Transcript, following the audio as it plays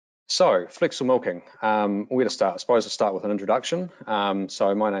So, flexible milking, where to start? I suppose I'll start with an introduction.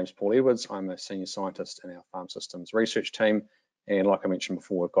 So my name's Paul Edwards. I'm a senior scientist in our farm systems research team. And like I mentioned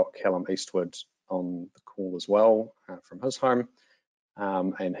before, we've got Callum Eastwood on the call as well from his home.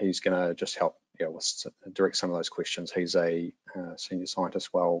 And he's going to just help direct some of those questions. He's a senior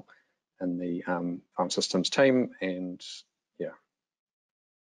scientist well in the farm systems team. And yeah.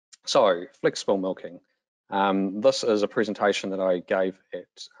 So, flexible milking. This is a presentation that I gave at,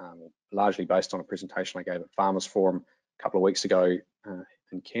 largely based on a presentation I gave at Farmers Forum a couple of weeks ago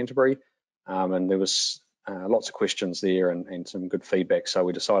in Canterbury. And there was lots of questions there and some good feedback. So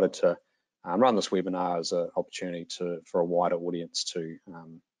we decided to run this webinar as an opportunity for a wider audience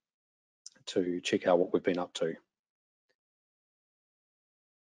to check out what we've been up to.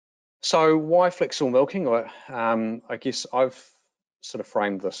 So why flexible milking? I guess I've sort of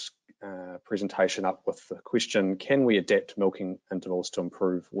framed this presentation up with the question, can we adapt milking intervals to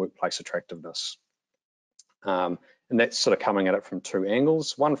improve workplace attractiveness? And that's sort of coming at it from two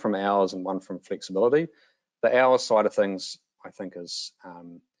angles, one from hours and one from flexibility. The hours side of things, I think, is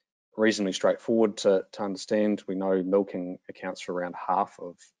reasonably straightforward to understand. We know milking accounts for around half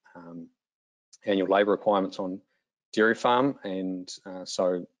of annual labour requirements on dairy farm, and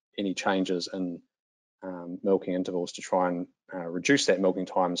so any changes in milking intervals to try and reduce that milking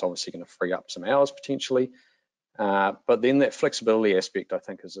time is obviously going to free up some hours potentially. But then that flexibility aspect, I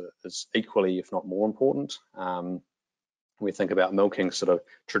think, is equally, if not more important. We think about milking sort of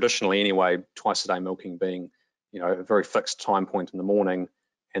traditionally anyway, twice a day milking being, a very fixed time point in the morning,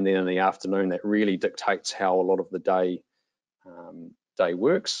 and then in the afternoon that really dictates how a lot of the day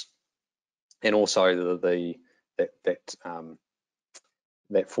works, and also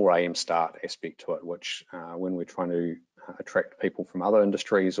that 4 a.m. start aspect to it, which when we're trying to attract people from other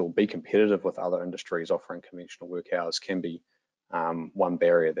industries or be competitive with other industries offering conventional work hours can be one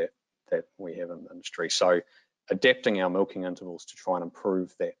barrier that we have in the industry. So adapting our milking intervals to try and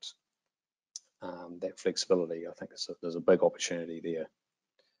improve that flexibility, I think there's a big opportunity there.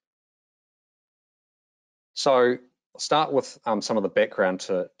 So I'll start with some of the background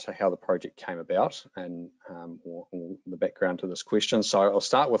to how the project came about and or the background to this question. So I'll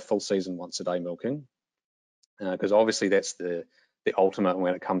start with full season once a day milking, because obviously that's the ultimate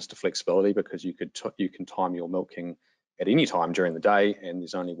when it comes to flexibility, because you can time your milking at any time during the day and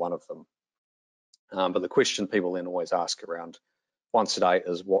there's only one of them. But the question people then always ask around once a day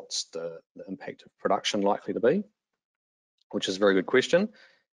is what's the impact of production likely to be, which is a very good question.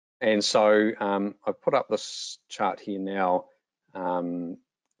 And so I've put up this chart here now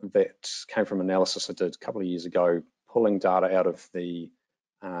that came from analysis I did a couple of years ago, pulling data out of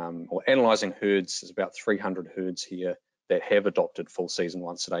or analysing herds. There's about 300 herds here that have adopted full season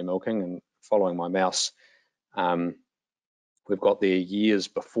once a day milking, and following my mouse, we've got their years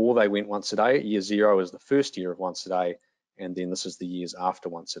before they went once a day. Year 0 is the first year of once a day, and then this is the years after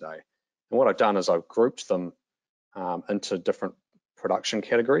once a day. And what I've done is I've grouped them into different production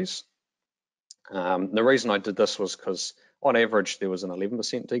categories. The reason I did this was because on average there was an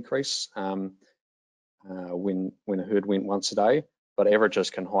 11% decrease when a herd went once a day, but averages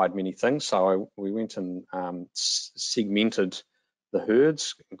can hide many things. So we went and segmented the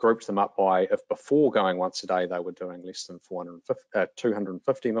herds, grouped them up by if before going once a day they were doing less than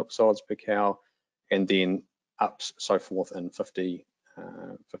 250 milk solids per cow, and then up so forth in 50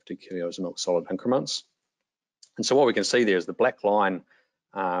 kilos of milk solid increments. And so what we can see there is the black line,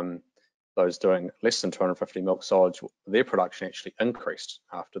 those doing less than 250 milk solids, their production actually increased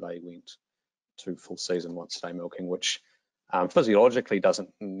after they went to full season once a day milking, which physiologically doesn't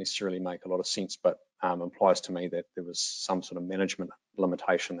necessarily make a lot of sense, but implies to me that there was some sort of management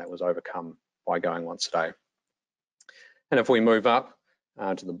limitation that was overcome by going once a day. And if we move up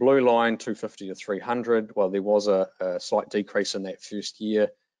to the blue line, 250 to 300, well, there was a slight decrease in that first year,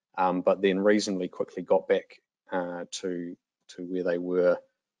 but then reasonably quickly got back to where they were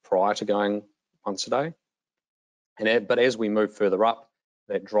prior to going once a day. But as we move further up,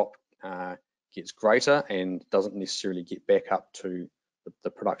 that drop gets greater and doesn't necessarily get back up to, the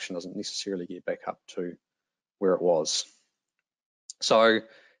production doesn't necessarily get back up to where it was. So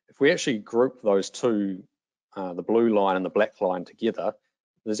if we actually group those two, the blue line and the black line together,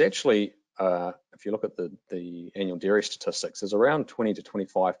 there's actually, if you look at the annual dairy statistics, there's around 20 to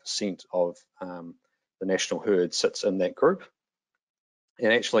 25% of the national herd sits in that group.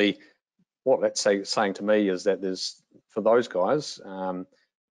 And actually what that's saying to me is that for those guys,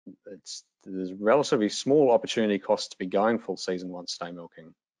 there's relatively small opportunity cost to be going full season once a day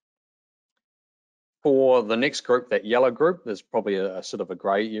milking. For the next group, that yellow group, there's probably a sort of a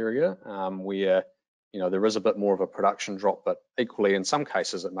grey area where there is a bit more of a production drop, but equally in some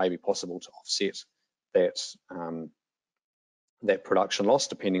cases it may be possible to offset that production loss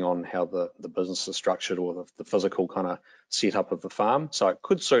depending on how the business is structured or the physical kind of setup of the farm. So it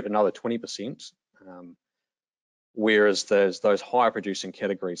could suit another 20%. Whereas there's those higher producing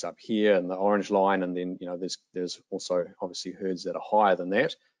categories up here in the orange line, and then there's also obviously herds that are higher than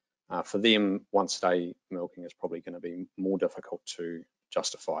that. For them, once a day milking is probably going to be more difficult to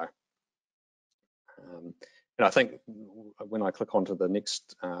justify. And I think when I click onto the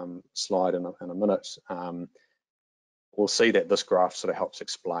next slide in a minute, we'll see that this graph sort of helps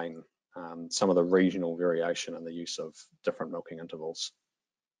explain some of the regional variation in the use of different milking intervals.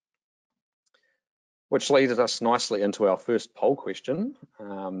 Which leads us nicely into our first poll question,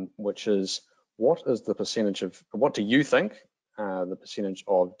 which is, what do you think the percentage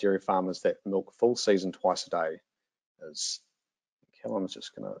of dairy farmers that milk full season twice a day is? Callum's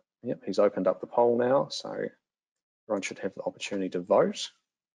just gonna, yep, he's opened up the poll now, so everyone should have the opportunity to vote.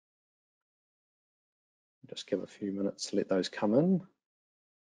 Just give a few minutes to let those come in.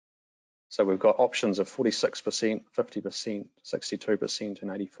 So we've got options of 46%, 50%, 62%,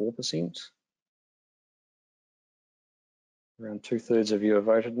 and 84%. Around 2/3 of you have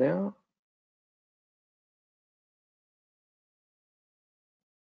voted now.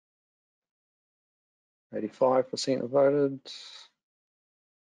 %85% have voted.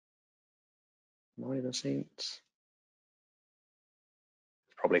 90%. It's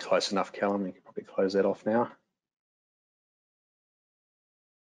probably close enough, Callum. You can probably close that off now.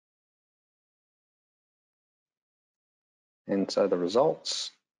 And so the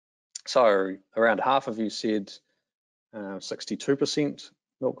results. So around half of you said 62%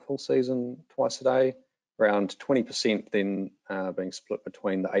 milk full season twice a day, around 20% then being split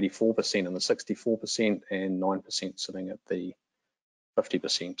between the 84% and the 64%, and 9% sitting at the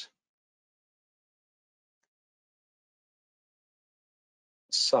 50%.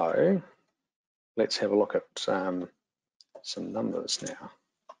 So let's have a look at some numbers now.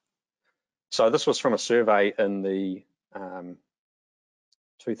 So this was from a survey in the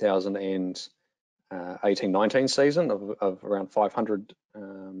 2018-19 season of around 500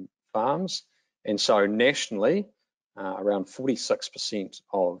 farms, and so nationally around 46%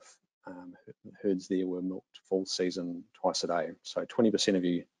 of herds there were milked full season twice a day. So 20% of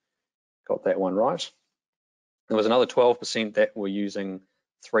you got that one right. There was another 12% that were using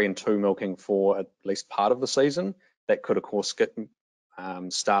 3 and 2 milking for at least part of the season. That could of course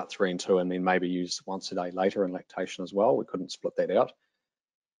start 3 and 2 and then maybe use once a day later in lactation as well. We couldn't split that out.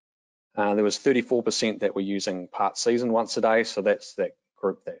 There was 34% that were using part season once a day, so that's that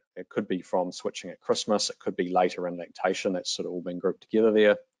group that it could be from switching at Christmas, it could be later in lactation. That's sort of all been grouped together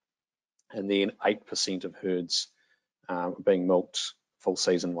there. And then 8% of herds being milked full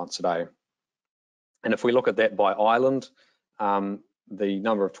season once a day. And if we look at that by island, the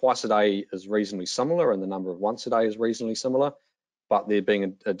number of twice a day is reasonably similar and the number of once a day is reasonably similar, but there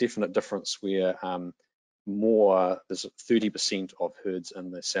being a definite difference where there's 30% of herds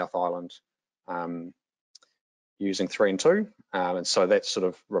in the South Island using 3 and 2, and so that's sort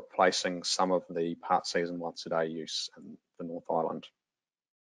of replacing some of the part season once a day use in the North Island.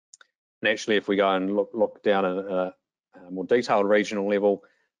 And actually, if we go and look down at a more detailed regional level,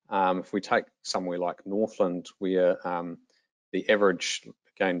 if we take somewhere like Northland, where the average,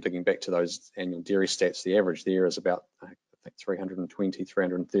 again digging back to those annual dairy stats, the average there is about I think 320,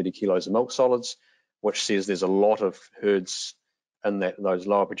 330 kilos of milk solids, which says there's a lot of herds in those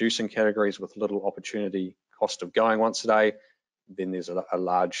lower producing categories with little opportunity cost of going once a day. Then there's a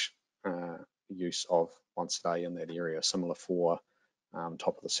large use of once a day in that area, similar for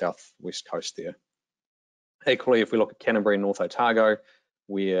top of the southwest coast there. Equally, if we look at Canterbury and North Otago,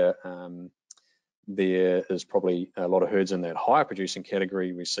 where there is probably a lot of herds in that higher producing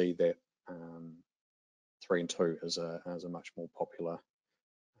category, we see that 3 and 2 is a much more popular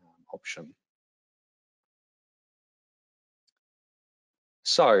option.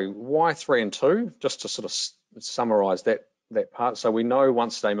 So why 3 and 2? Just to sort of summarise that part. So we know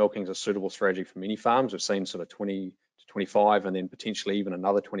once a day milking is a suitable strategy for many farms. We've seen sort of 20 to 25 and then potentially even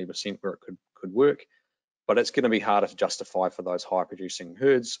another 20% where it could work, but it's going to be harder to justify for those high producing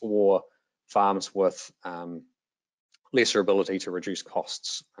herds or farms with lesser ability to reduce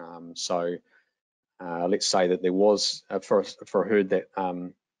costs. So let's say that there was for a herd that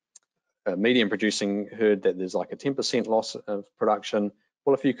a medium producing herd that there's like a 10% loss of production.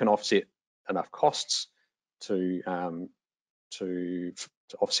 Well, if you can offset enough costs to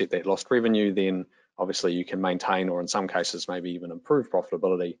offset that lost revenue, then obviously you can maintain, or in some cases maybe even improve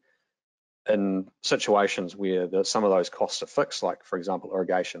profitability. In situations where some of those costs are fixed, like for example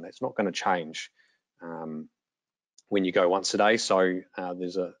irrigation, that's not going to change when you go once a day. So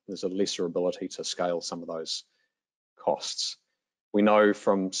there's a lesser ability to scale some of those costs. We know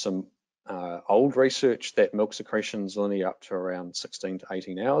from some old research that milk secretion is only up to around 16 to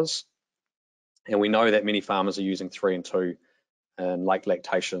 18 hours. And we know that many farmers are using 3 and 2 in late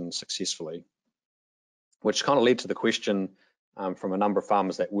lactation successfully, which kind of led to the question from a number of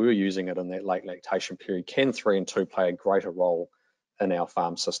farmers that were using it in that late lactation period, can 3 and 2 play a greater role in our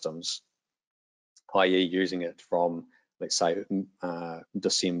farm systems, i.e. using it from, let's say,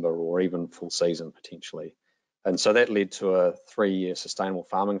 December or even full season potentially. And so that led to a 3-year Sustainable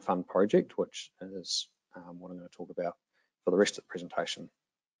Farming Fund project, which is what I'm going to talk about for the rest of the presentation.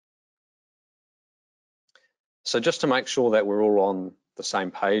 So just to make sure that we're all on the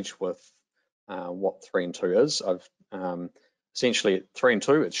same page with what 3 and 2 is, I've essentially 3 and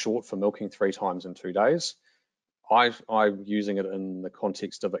 2, it's short for milking 3 times in 2 days. I'm using it in the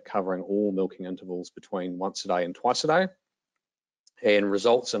context of it covering all milking intervals between once a day and twice a day, and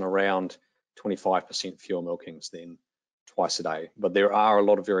results in around 25% fewer milkings than twice a day. But there are a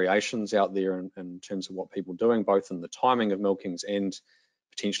lot of variations out there in terms of what people are doing, both in the timing of milkings and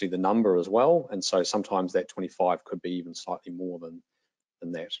potentially the number as well. And so sometimes that 25 could be even slightly more than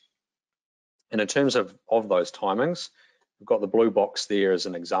that. And in terms of those timings, we've got the blue box there as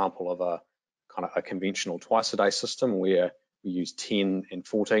an example of a kind of a conventional twice a day system where we use 10 and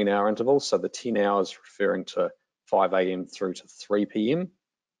 14 hour intervals. So the 10 hours referring to 5 a.m. through to 3 p.m.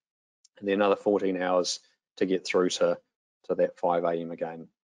 and then another 14 hours to get through to that 5 a.m. again.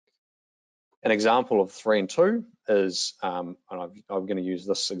 An example of 3 and 2 is, and I'm going to use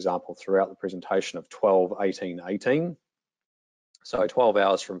this example throughout the presentation, of 12, 18, 18. So 12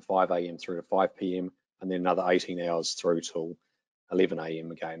 hours from 5 a.m. through to 5 p.m. and then another 18 hours through till 11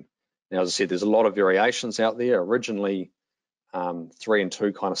 a.m. again. Now, as I said, there's a lot of variations out there. Originally, 3 and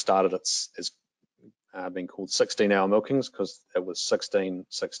 2 kind of started as being called 16-hour milkings because it was 16,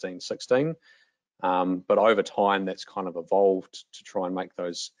 16, 16. But over time, that's kind of evolved to try and make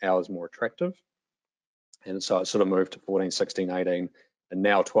those hours more attractive. And so it sort of moved to 14, 16, 18, and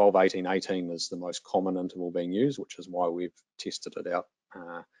now 12, 18, 18 is the most common interval being used, which is why we've tested it out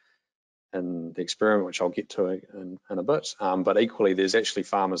in the experiment, which I'll get to in a bit. But equally, there's actually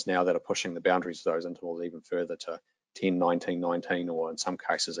farmers now that are pushing the boundaries of those intervals even further to 10, 19, 19, or in some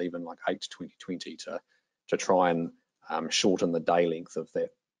cases even like 8 to 20, 20 to try and shorten the day length of that,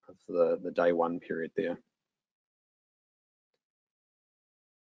 of the day one period there.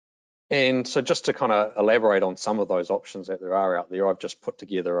 And so just to kind of elaborate on some of those options that there are out there, I've just put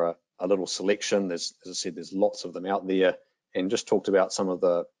together a little selection. As I said, there's lots of them out there, and just talked about some of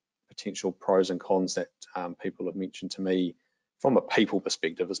the potential pros and cons that people have mentioned to me from a people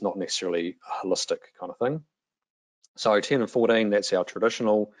perspective. It's not necessarily a holistic kind of thing. So 10 and 14, that's our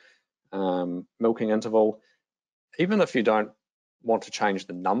traditional milking interval. Even if you don't want to change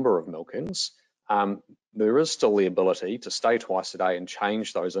the number of milkings, there is still the ability to stay twice a day and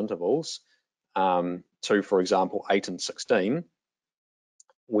change those intervals to, for example, 8 and 16,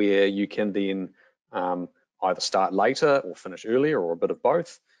 where you can then either start later or finish earlier, or a bit of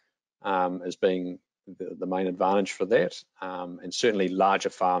both, as being the main advantage for that. And certainly larger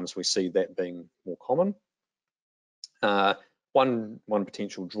farms, we see that being more common. One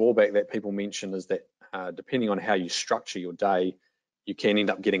potential drawback that people mention is that depending on how you structure your day, you can end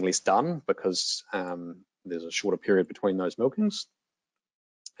up getting less done because there's a shorter period between those milkings.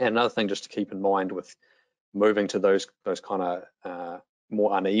 And another thing just to keep in mind with moving to those kind of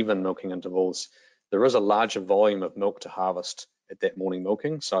more uneven milking intervals, there is a larger volume of milk to harvest at that morning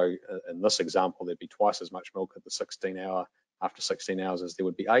milking. So in this example, there'd be twice as much milk at the 16 hour, after 16 hours as there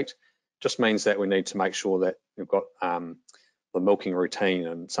would be 8. Just means that we need to make sure that we've got the milking routine,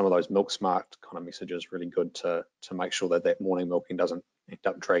 and some of those milk smart kind of messages really good to make sure that that morning milking doesn't end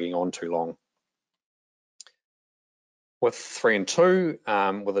up dragging on too long. With 3 and 2,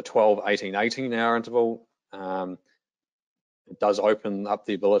 with a 12, 18, 18 hour interval, it does open up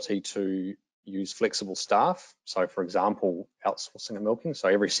the ability to use flexible staff. So for example, outsourcing a milking. So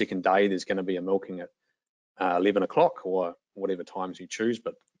every second day there's going to be a milking at 11 o'clock or whatever times you choose,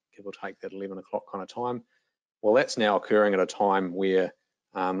 but give or take that 11 o'clock kind of time. Well, that's now occurring at a time where,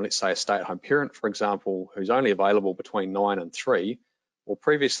 let's say a stay-at-home parent, for example, who's only available between 9 and 3, well,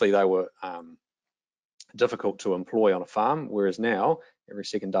 previously they were difficult to employ on a farm, whereas now every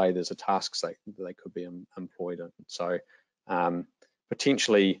second day there's a task they could be employed in. So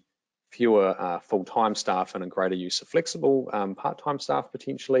potentially fewer full-time staff and a greater use of flexible part-time staff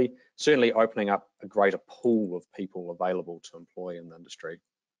potentially, certainly opening up a greater pool of people available to employ in the industry.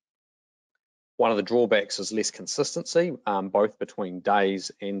 One of the drawbacks is less consistency, both between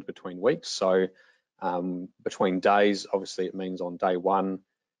days and between weeks. So Between days, obviously it means on day one,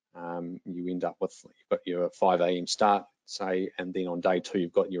 you end up with, you've got your 5 a.m. start, say, and then on day 2,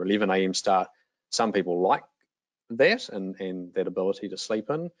 you've got your 11 a.m. start. Some people like that and that ability to sleep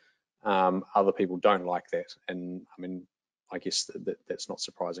in. Other people don't like that. And I mean, I guess that's not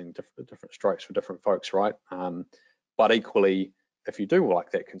surprising, different strokes for different folks, right? But equally, if you do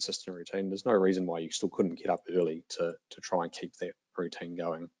like that consistent routine, there's no reason why you still couldn't get up early to try and keep that routine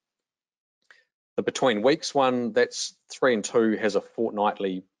going. The between weeks one, that's 3 and 2, has a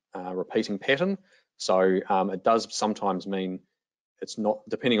fortnightly repeating pattern. So it does sometimes mean it's not,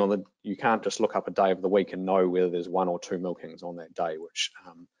 depending on the, you can't just look up a day of the week and know whether there's 1 or 2 milkings on that day, which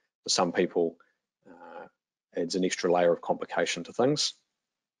for some people adds an extra layer of complication to things.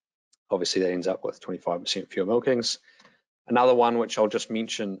 Obviously that ends up with 25% fewer milkings. Another one which I'll just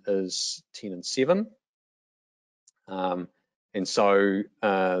mention is 10 and 7. And so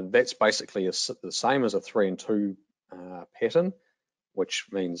that's basically the same as a 3 and 2 pattern, which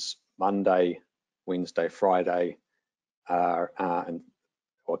means Monday, Wednesday, Friday, or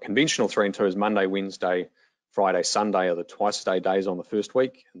conventional 3 and 2 is Monday, Wednesday, Friday, Sunday are the twice-a-day days on the first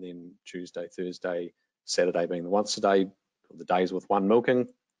week, and then Tuesday, Thursday, Saturday being the once-a-day, the days with 1 milking.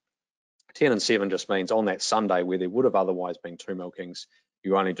 10 and 7 just means on that Sunday where there would have otherwise been 2 milkings,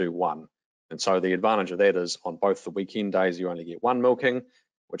 you only do 1. And so the advantage of that is on both the weekend days, you only get 1 milking,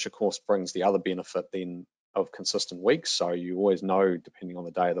 which of course brings the other benefit then of consistent weeks. So you always know, depending on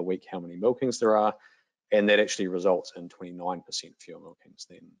the day of the week, how many milkings there are. And that actually results in 29% fewer milkings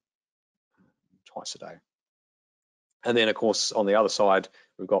than twice a day. And then of course, on the other side,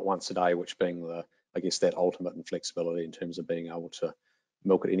 we've got once a day, which being the, I guess, that ultimate in flexibility in terms of being able to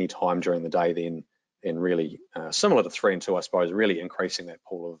milk at any time during the day then, and really similar to 3 and 2, I suppose, really increasing that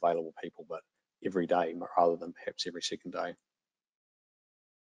pool of available people, but every day rather than perhaps every second day.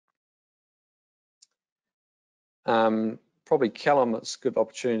 Probably Callum, it's a good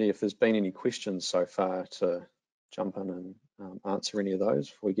opportunity if there's been any questions so far to jump in and answer any of those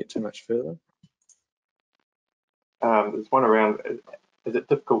before we get too much further. There's one around, is it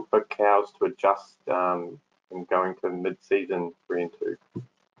difficult for cows to adjust in going to mid-season 3 and 2?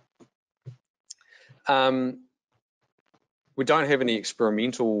 We don't have any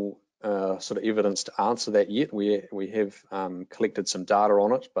experimental sort of evidence to answer that yet. We have collected some data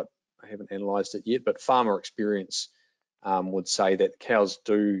on it, but I haven't analysed it yet. But farmer experience would say that cows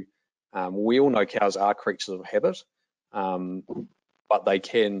do. We all know cows are creatures of habit, but they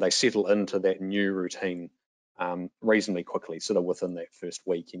settle into that new routine reasonably quickly, sort of within that first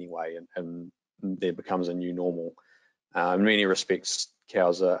week anyway, and there becomes a new normal. In many respects,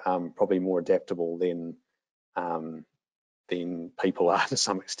 cows are probably more adaptable than people are to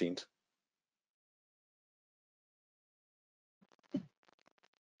some extent.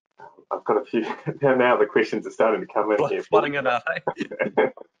 I've got a few now. The questions are starting to come in here. Flooding it out.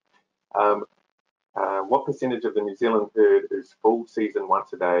 What percentage of the New Zealand herd is full season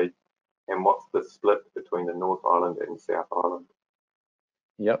once a day, and what's the split between the North Island and South Island?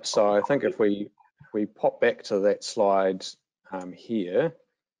 Yep. So I think if we pop back to that slide here,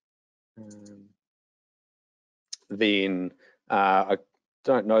 then I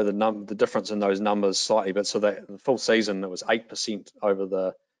don't know the difference in those numbers slightly, but so that the full season, it was 8% over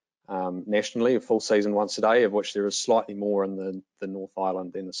the nationally, a full season once a day, of which there is slightly more in the North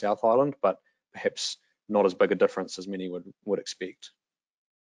Island than the South Island, but perhaps not as big a difference as many would expect.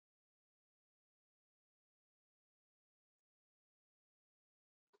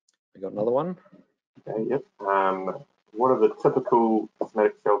 We got another one. Okay, yep. What are the typical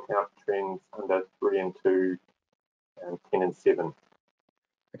somatic cell count trends under 3 and 2 and 10 and 7?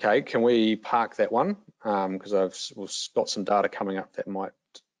 Okay, can we park that one? Because we've got some data coming up that might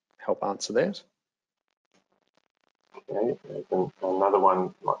help answer that. Okay, another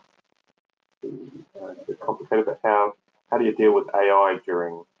one, like a bit complicated, but how do you deal with AI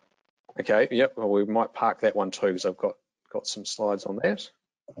during? Okay, yep. Well, we might park that one too, because I've got some slides on that.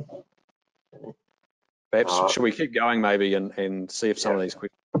 Okay. Perhaps should we keep going maybe and see if some of these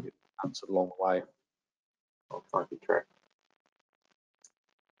questions get answered along the way? I'll try and keep track.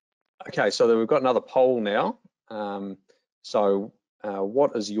 Okay, so we've got another poll now.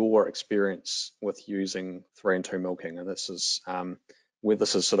 What is your experience with using 3 and 2 milking? And this is where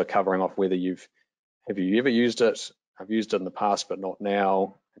this is sort of covering off whether have you ever used it? I've used it in the past, but not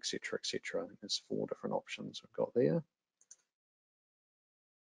now, etc., etc. I think there's 4 different options we've got there.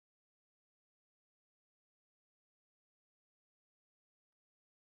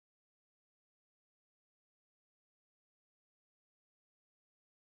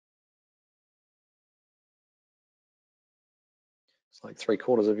 It's like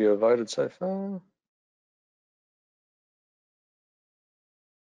 3/4 of you have voted so far.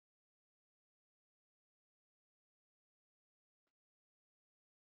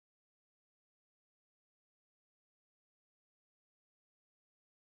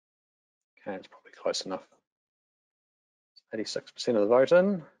 Okay, it's probably close enough. 86% of the vote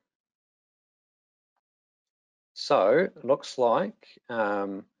in. So it looks like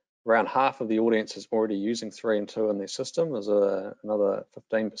around half of the audience is already using 3 and 2 in their system. There's another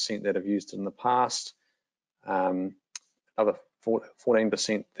 15% that have used it in the past. Another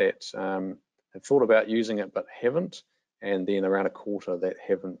 14% that have thought about using it but haven't, and then around a quarter that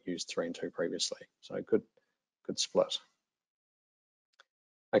haven't used 3 and 2 previously. So good split.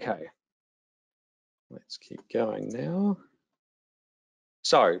 Okay, let's keep going now.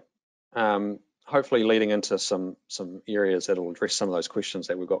 So hopefully leading into some areas that will address some of those questions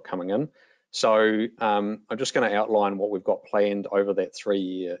that we've got coming in. So I'm just going to outline what we've got planned over that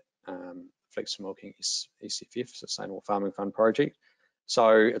 3-year Flexible Milking SFF, Sustainable Farming Fund project.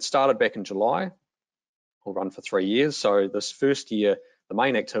 So it started back in July, will run for 3 years. So this first year, the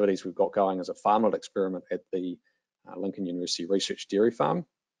main activities we've got going is a farmlet experiment at the Lincoln University Research Dairy Farm.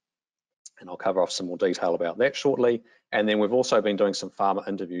 And I'll cover off some more detail about that shortly. And then we've also been doing some farmer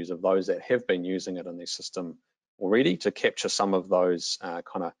interviews of those that have been using it in their system already to capture some of those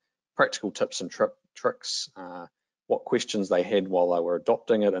kind of practical tips and tricks, what questions they had while they were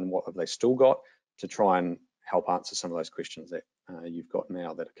adopting it and what have they still got, to try and help answer some of those questions that you've got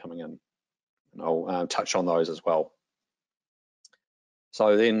now that are coming in. And I'll touch on those as well.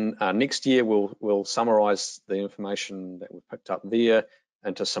 So then next year we'll summarise the information that we've picked up there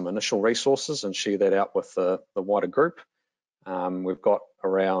into some initial resources and share that out with the wider group. We've got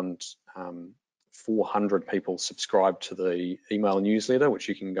around 400 people subscribed to the email newsletter, which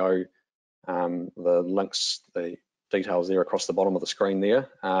you can go, the links, the details there across the bottom of the screen there.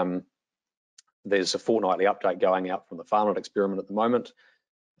 There's a fortnightly update going out from the farmlet experiment at the moment.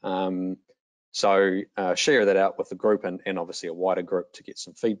 So share that out with the group and obviously a wider group to get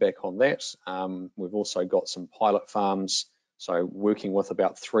some feedback on that. We've also got some pilot farms, so working with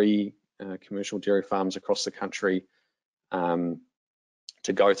about 3 commercial dairy farms across the country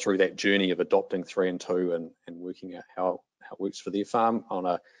to go through that journey of adopting 3 and 2 and working out how it works for their farm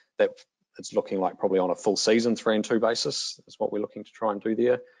on it's looking like probably on a full season 3 and 2 basis is what we're looking to try and do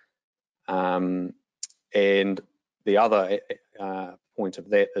there. And the other point of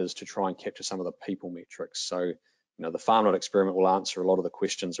that is to try and capture some of the people metrics. So, the farmlet experiment will answer a lot of the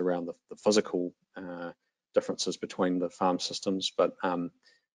questions around the physical differences between the farm systems, but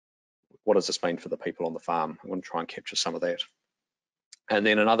what does this mean for the people on the farm? I want to try and capture some of that. And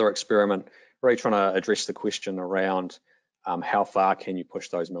then another experiment, really trying to address the question around how far can you push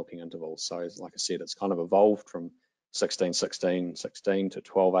those milking intervals? So like I said, it's kind of evolved from 16, 16, 16 to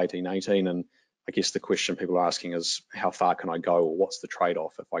 12, 18, 18. And I guess the question people are asking is, how far can I go, or what's the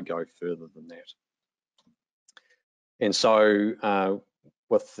trade-off if I go further than that? And so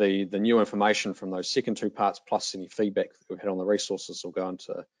with the new information from those second 2 parts, plus any feedback that we've had on the resources, we'll go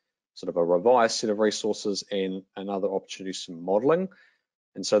into sort of a revised set of resources and another opportunity for some modelling.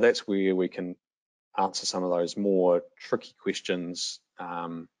 And so that's where we can answer some of those more tricky questions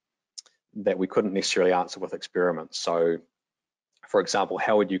that we couldn't necessarily answer with experiments. So, for example,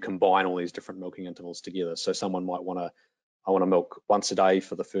 how would you combine all these different milking intervals together? So someone might I want to milk once a day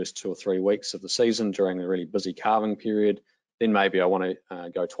for the first 2 or 3 weeks of the season during a really busy calving period. Then maybe I want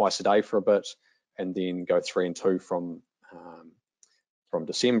to go twice a day for a bit, and then go 3 and 2 from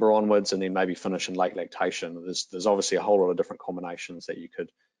December onwards, and then maybe finish in late lactation. There's obviously a whole lot of different combinations that you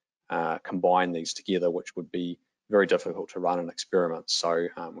could combine these together, which would be very difficult to run in experiments. So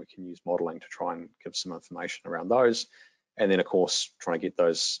we can use modelling to try and give some information around those. And then, of course, trying to get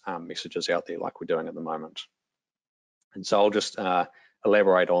those messages out there like we're doing at the moment. And so I'll just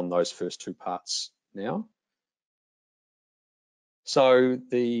elaborate on those first 2 parts now. So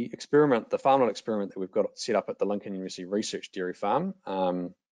the experiment, the farmlet experiment that we've got set up at the Lincoln University Research Dairy Farm,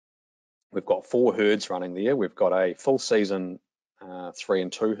 we've got 4 herds running there. We've got a full season 3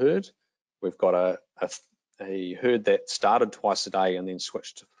 and 2 herd. We've got a herd that started twice a day and then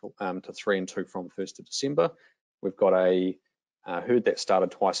switched to 3 and 2 from 1st of December. We've got a herd that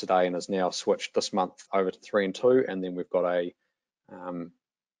started twice a day and has now switched this month over to 3 and 2, and then we've got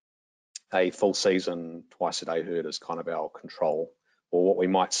a full season twice a day herd as kind of our control. Or what we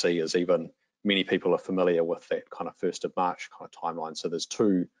might see is, even many people are familiar with that kind of 1st of March kind of timeline. So there's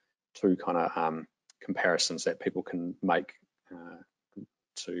two kind of comparisons that people can make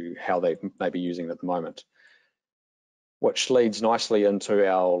to how they may be using it at the moment, which leads nicely into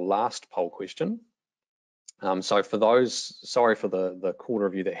our last poll question. So for those, sorry for the quarter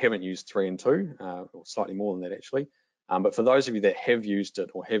of you that haven't used 3 and 2, or slightly more than that actually, but for those of you that have used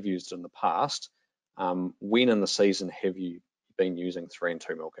it or have used it in the past, when in the season have you been using 3 and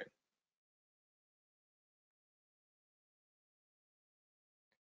 2 milking?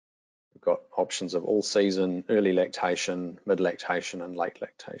 we've got options of all season, early lactation, mid lactation, and late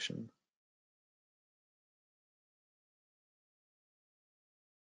lactation.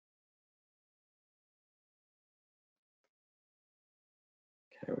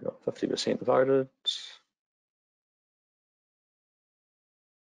 Okay, we've got 50% voted.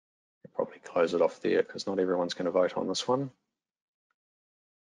 I'll probably close it off there because not everyone's going to vote on this one.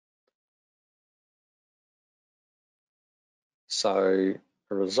 So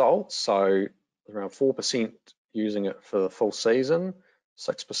the results, so around 4% using it for the full season,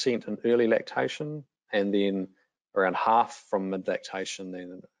 6% in early lactation, and then around half from mid lactation,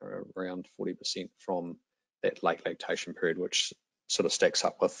 then around 40% from that late lactation period, which sort of stacks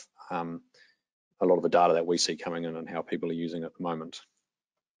up with a lot of the data that we see coming in and how people are using it at the moment.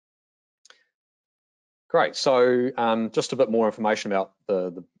 Great, so just a bit more information about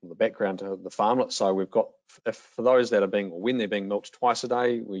the background to the farmlet. So we've got, for those that are when they're being milked twice a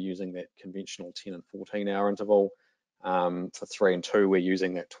day, we're using that conventional 10 and 14 hour interval. For 3 and 2, we're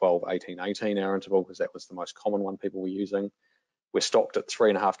using that 12, 18, 18 hour interval because that was the most common one people were using. We're stocked at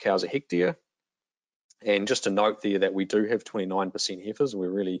 3.5 cows a hectare. And just to note there that we do have 29% heifers. We're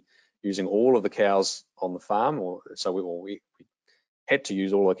really using all of the cows on the farm, so we had to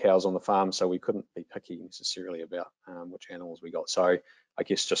use all the cows on the farm, so we couldn't be picky necessarily about which animals we got. So I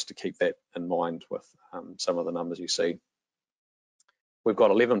guess just to keep that in mind with some of the numbers you see. We've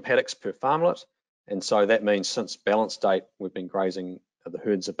got 11 paddocks per farmlet, and so that means since balance date, we've been grazing, the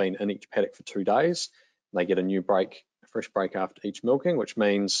herds have been in each paddock for 2 days. They get a new break, a fresh break after each milking, which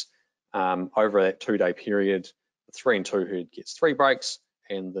means over that 2-day period, the 3 and 2 herd gets 3 breaks,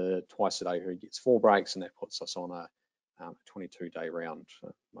 and the twice a day herd gets 4 breaks, and that puts us on a 22-day round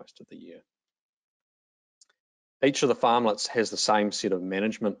for most of the year. Each of the farmlets has the same set of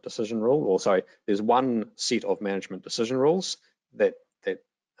management decision rules. Also, there's one set of management decision rules that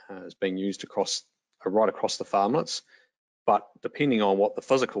is being used right across the farmlets, but depending on what the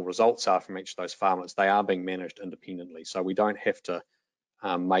physical results are from each of those farmlets, they are being managed independently. So we don't have to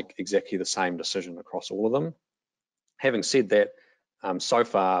make exactly the same decision across all of them. Having said that, so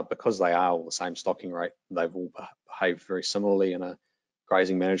far, because they are all the same stocking rate, they've all behaved very similarly in a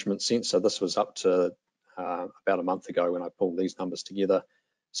grazing management sense. So this was up to about a month ago when I pulled these numbers together.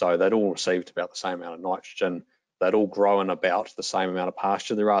 So they'd all received about the same amount of nitrogen. They'd all grown about the same amount of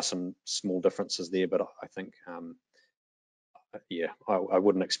pasture. There are some small differences there, but I think, yeah, I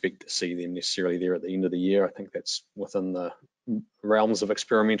wouldn't expect to see them necessarily there at the end of the year. I think that's within the realms of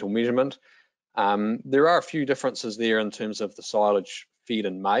experimental measurement. There are a few differences there in terms of the silage fed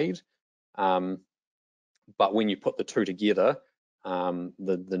and made, but when you put the two together,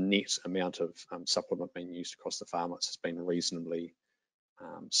 the net amount of supplement being used across the farmlets has been reasonably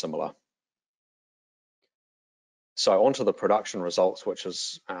similar. So onto the production results, which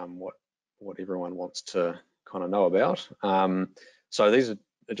is what everyone wants to kind of know about. So these are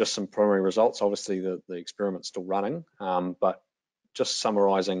just some preliminary results. Obviously, the experiment's still running, but just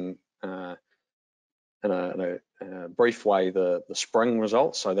summarising in a brief way the spring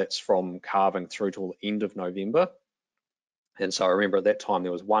results. So that's from calving through till the end of November. And so I remember at that time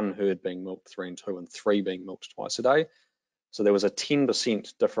there was 1 herd being milked 3 and 2 and 3 being milked twice a day. So there was a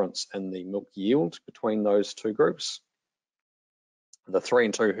 10% difference in the milk yield between those two groups. The 3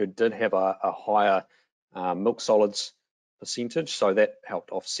 and 2 herd did have a higher milk solids percentage, so that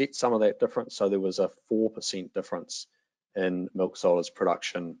helped offset some of that difference. So there was a 4% difference in milk solids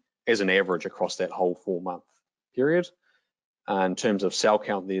production as an average across that whole 4-month period. In terms of cell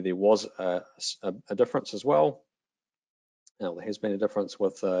count there was a difference as well. Now, there has been a difference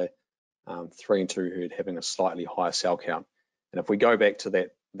with 3 and 2 herd having a slightly higher cell count. And if we go back to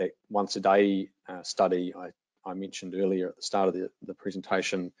that once a day study I mentioned earlier at the start of the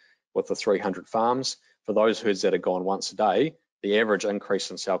presentation with the 300 farms, for those herds that had gone once a day, the average increase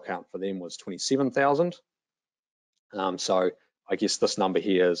in cell count for them was 27,000. So I guess this number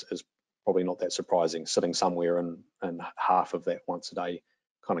here is probably not that surprising, sitting somewhere in half of that once a day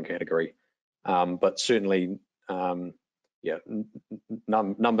kind of category. But certainly, yeah,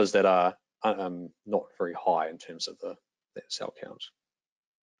 numbers that are not very high in terms of that cell count.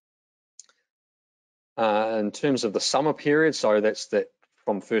 In terms of the summer period, so that's that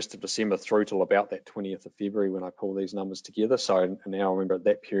from 1st of December through till about that 20th of February when I pull these numbers together. So now remember at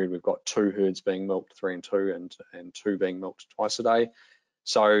that period we've got 2 herds being milked 3 and 2 and 2 being milked twice a day.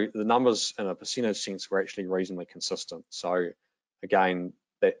 So the numbers in a percentage sense were actually reasonably consistent. So again,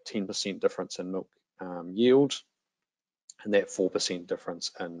 that 10% difference in milk yield and that 4% difference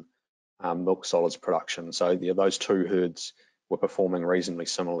in milk solids production. So those 2 herds were performing reasonably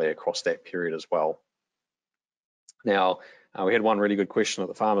similarly across that period as well. Now, We had one really good question at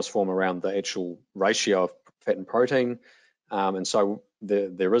the Farmers Forum around the actual ratio of fat and protein, and so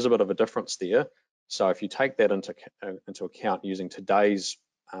there is a bit of a difference there. So if you take that into account using today's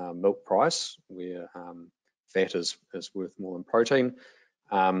milk price, where fat is worth more than protein,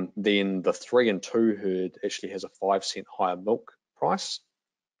 then the 3 and 2 herd actually has a 5 cent higher milk price,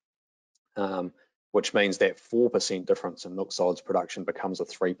 which means that 4% difference in milk solids production becomes a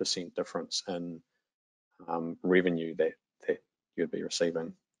 3% difference in revenue that you'd be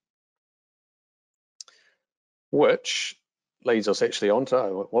receiving. Which leads us actually on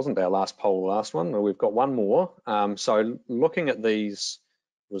to, it wasn't our last poll, the last one, we've got one more. So looking at these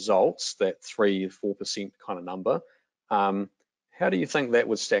results, that 3-4% kind of number, how do you think that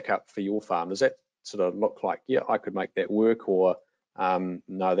would stack up for your farm? Does that sort of look like, yeah, I could make that work, or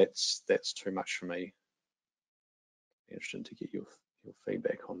no, that's too much for me? Interested to get your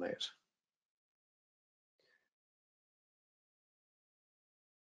feedback on that.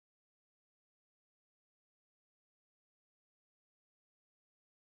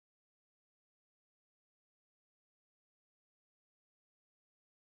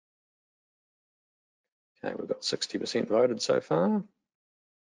 Okay, we've got 60% voted so far.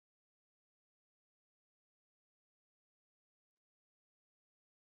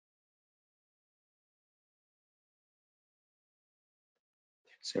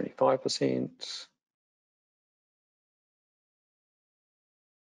 %75%.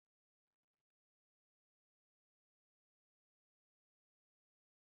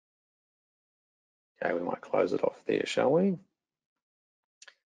 Okay, we might close it off there, shall we?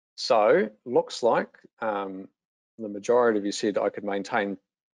 So looks like the majority of you said I could maintain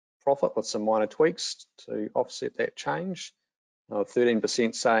profit with some minor tweaks to offset that change.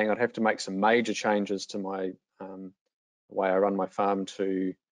 13% saying I'd have to make some major changes to my way I run my farm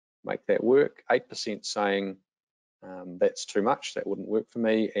to make that work. 8% saying that's too much, that wouldn't work for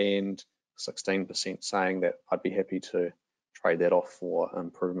me, and 16% saying that I'd be happy to trade that off for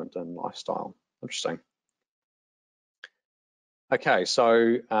improvement in lifestyle. Interesting. Okay,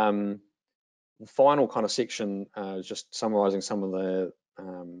 so the final kind of section is just summarising some of the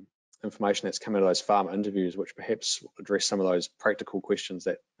information that's come out of those farmer interviews, which perhaps address some of those practical questions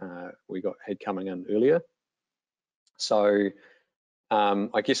that we had coming in earlier. So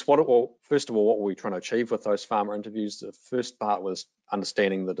I guess first of all, what were we trying to achieve with those farmer interviews? The first part was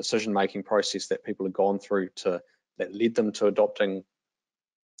understanding the decision-making process that people had gone through that led them to adopting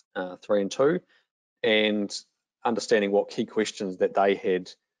 3 and 2, and understanding what key questions that they had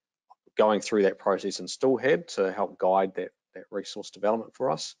going through that process and still had to help guide that resource development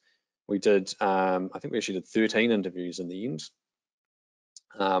for us. We did, I think we actually did 13 interviews in the end.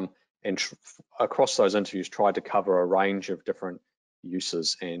 And across those interviews tried to cover a range of different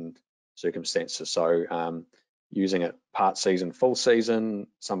uses and circumstances. So using it part season, full season,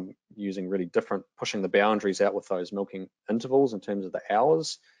 some using really different, pushing the boundaries out with those milking intervals in terms of the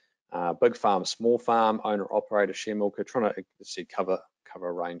hours, big farm, small farm, owner, operator, share milker, trying to cover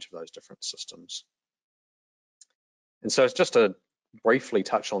a range of those different systems. And so it's just to briefly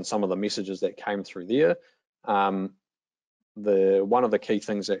touch on some of the messages that came through there. One of the key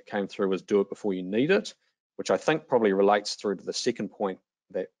things that came through was do it before you need it, which I think probably relates through to the second point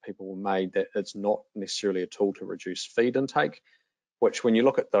that people made, that it's not necessarily a tool to reduce feed intake, which when you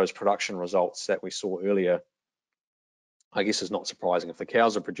look at those production results that we saw earlier, I guess is not surprising. If the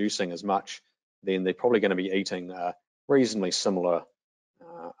cows are producing as much, then they're probably going to be eating a reasonably similar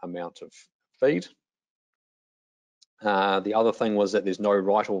amount of feed. The other thing was that there's no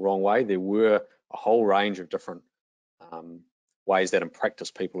right or wrong way. There were a whole range of different ways that in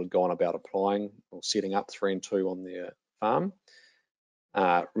practice people had gone about applying or setting up 3 and 2 on their farm.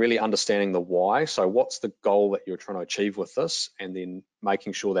 Really understanding the why. So what's the goal that you're trying to achieve with this, and then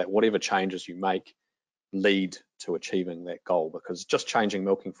making sure that whatever changes you make lead to achieving that goal, because just changing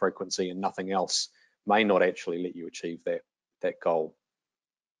milking frequency and nothing else may not actually let you achieve that goal.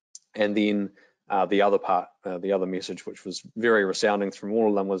 And then the other part, the other message, which was very resounding from all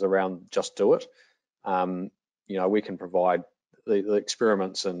of them, was around just do it. You know, we can provide the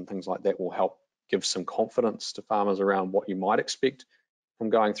experiments and things like that will help give some confidence to farmers around what you might expect from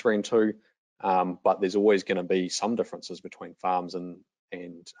going 3 and 2, but there's always going to be some differences between farms, and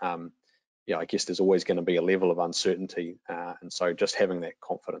yeah, I guess there's always going to be a level of uncertainty, and so just having that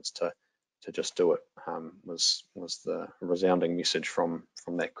confidence to just do it was the resounding message from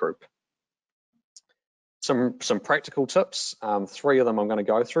that group. Some practical tips, 3 of them I'm going to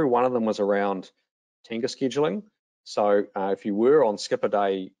go through. One of them was around tenga scheduling. So if you were on skip a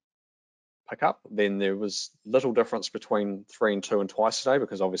day pickup, then there was little difference between 3 and 2 and twice a day,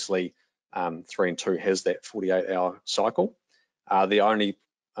 because obviously 3 and 2 has that 48-hour cycle. The only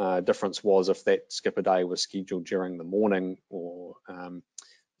difference was if that skipper day was scheduled during the morning or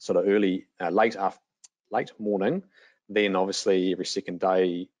sort of early, late morning, then obviously every second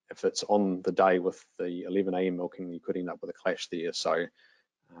day, if it's on the day with the 11 AM milking, you could end up with a clash there. So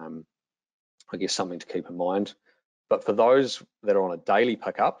I guess something to keep in mind. But for those that are on a daily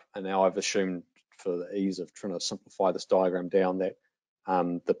pickup, and now I've assumed for the ease of trying to simplify this diagram down that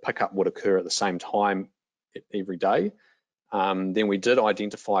the pickup would occur at the same time every day, then we did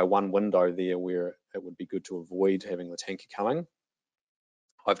identify one window there where it would be good to avoid having the tanker coming.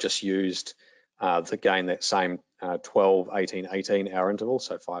 I've just used, again, that same 12, 18, 18 hour interval,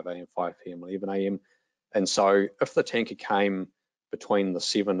 so 5 AM, 5 PM, 11 AM. And so if the tanker came between the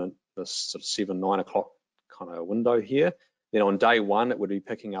 7 and the sort of 7, 9 o'clock kind of window here, then on day one, it would be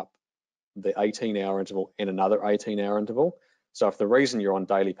picking up the 18-hour interval and another 18-hour interval. So if the reason you're on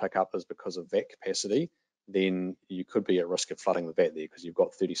daily pickup is because of vat capacity, then you could be at risk of flooding the vat there because you've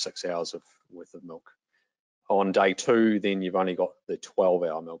got 36 hours worth of milk. On day two, then you've only got the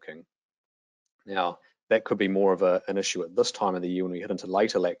 12-hour milking. Now, that could be more of an issue at this time of the year when we head into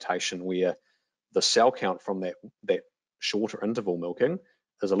later lactation, where the cell count from that shorter interval milking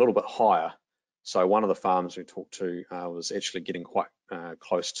is a little bit higher. So one of the farms we talked to was actually getting quite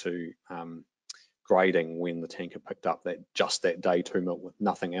close to grading when the tanker picked up just that day two milk with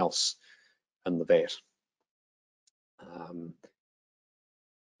nothing else in the vat.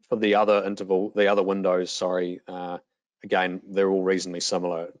 For the other windows, again, they're all reasonably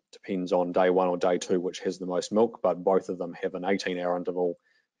similar. It depends on day one or day two which has the most milk, but both of them have an 18-hour interval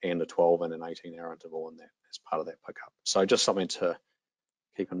and a 12 and an 18-hour interval in that as part of that pickup. So just something to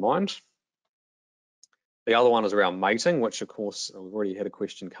keep in mind. The other one is around mating, which of course we've already had a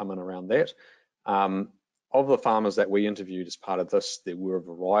question come in around that. Of the farmers that we interviewed as part of this, there were a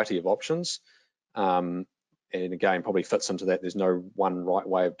variety of options. And again, probably fits into that. There's no one right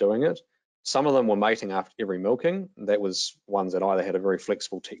way of doing it. Some of them were mating after every milking. That was ones that either had a very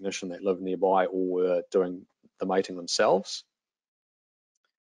flexible technician that lived nearby or were doing the mating themselves.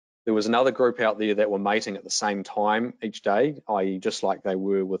 There was another group out there that were mating at the same time each day, i.e. just like they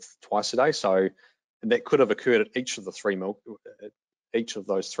were with twice a day. So that could have occurred at each of those three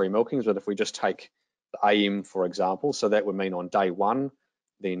milkings, but if we just take the AM, for example, so that would mean on day one,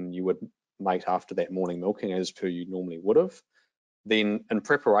 then you would mate after that morning milking as per you normally would have. Then in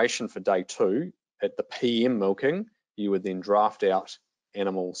preparation for day two, at the PM milking, you would then draft out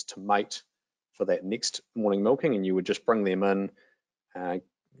animals to mate for that next morning milking, and you would just bring them in,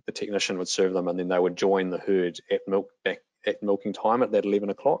 the technician would serve them, and then they would join the herd at milking time at that 11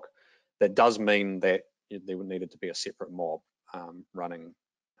 o'clock. That does mean that there would needed to be a separate mob running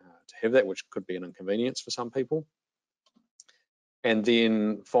to have that, which could be an inconvenience for some people. And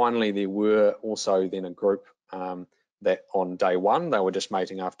then finally, there were also then a group that on day one, they were just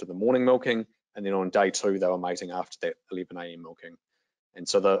mating after the morning milking, and then on day two, they were mating after that 11 AM milking. And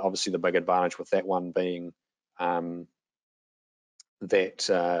so obviously the big advantage with that one being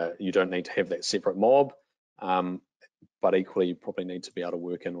that you don't need to have that separate mob, but equally you probably need to be able to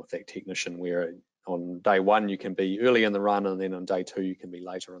work in with that technician where on day one you can be early in the run, and then on day two you can be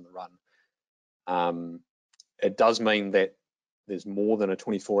later in the run. It does mean that there's more than a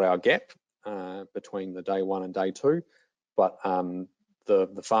 24-hour gap between the day one and day two, but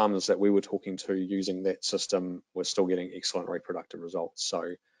the farmers that we were talking to using that system were still getting excellent reproductive results. So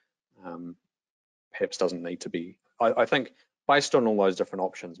perhaps doesn't need to be, I think based on all those different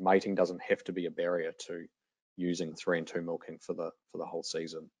options, mating doesn't have to be a barrier to using 3 and 2 milking for the whole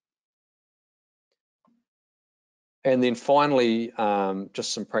season. And then finally,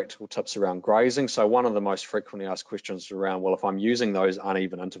 just some practical tips around grazing. So one of the most frequently asked questions is around, well, if I'm using those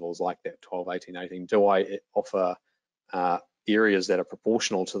uneven intervals like that 12, 18, 18, do I offer areas that are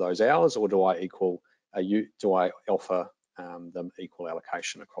proportional to those hours, or do I offer them equal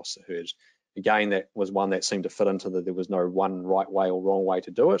allocation across the herd? Again, that was one that seemed to fit into that there was no one right way or wrong way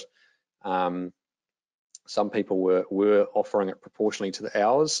to do it. Some people were offering it proportionally to the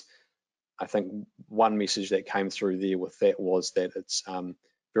hours. I think one message that came through there with that was that it's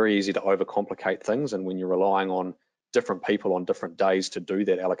very easy to overcomplicate things, and when you're relying on different people on different days to do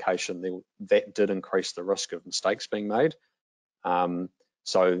that allocation, that did increase the risk of mistakes being made.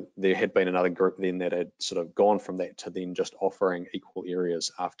 So there had been another group then that had sort of gone from that to then just offering equal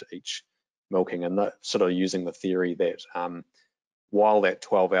areas after each milking, and that sort of using the theory that while that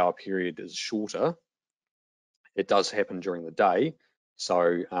 12-hour period is shorter, it does happen during the day.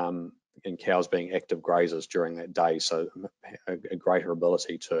 So and cows being active grazers during that day, so a greater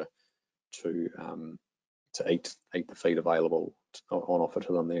ability to eat the feed available on offer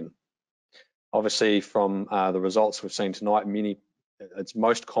to them then. Obviously, from the results we've seen tonight, it's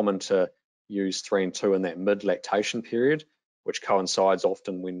most common to use 3 and 2 in that mid-lactation period, which coincides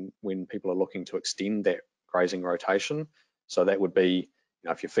often when people are looking to extend that grazing rotation. So that would be,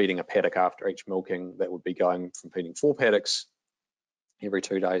 if you're feeding a paddock after each milking, that would be going from feeding 4 paddocks every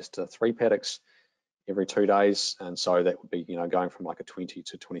 2 days to 3 paddocks every 2 days. And so that would be, going from like a 20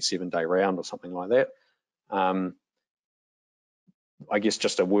 to 27 day round or something like that. I guess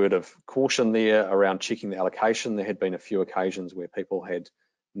just a word of caution there around checking the allocation. There had been a few occasions where people had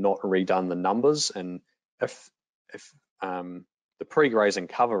not redone the numbers, and if the pre-grazing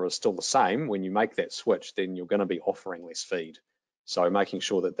cover is still the same, when you make that switch, then you're going to be offering less feed. So making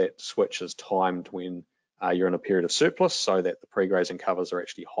sure that that switch is timed when you're in a period of surplus, so that the pre-grazing covers are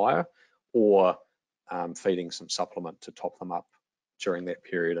actually higher, or feeding some supplement to top them up during that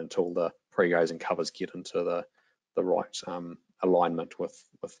period until the pre-grazing covers get into the right alignment with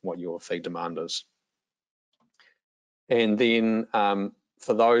what your feed demand is. And then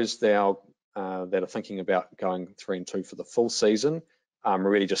for those now that are thinking about going 3 and 2 for the full season,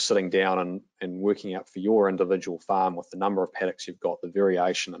 really just sitting down and working out for your individual farm with the number of paddocks you've got, the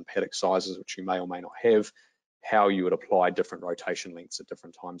variation in paddock sizes, which you may or may not have, how you would apply different rotation lengths at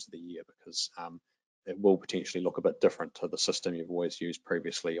different times of the year, because it will potentially look a bit different to the system you've always used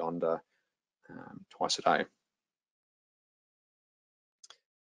previously under twice a day.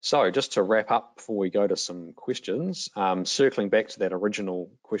 So just to wrap up before we go to some questions, circling back to that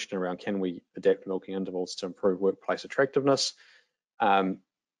original question around can we adapt milking intervals to improve workplace attractiveness, I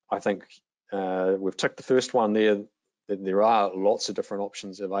think we've ticked the first one there, that there are lots of different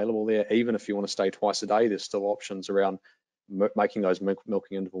options available there. Even if you want to stay twice a day, there's still options around making those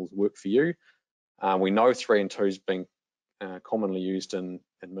milking intervals work for you. We know 3 and 2 is being commonly used in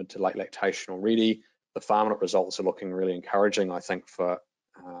mid to late lactation already. The farm results are looking really encouraging, I think, for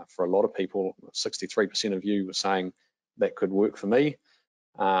a lot of people. 63% of you were saying that could work for me,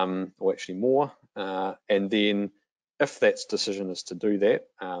 or actually more. And then if that decision is to do that,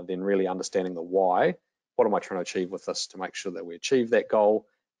 then really understanding the why. What am I trying to achieve with this to make sure that we achieve that goal,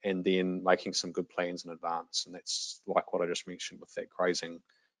 and then making some good plans in advance. And that's like what I just mentioned with that grazing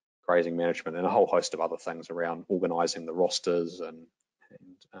management, and a whole host of other things around organising the rosters and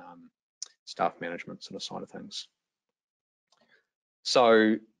staff management sort of side of things.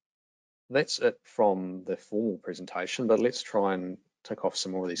 So that's it from the formal presentation, but let's try and tick off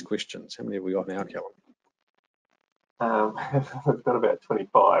some more of these questions. How many have we got now, Callum? We've got about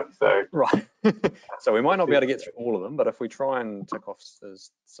 25, so. Right. So we might not be able to get through all of them, but if we try and tick off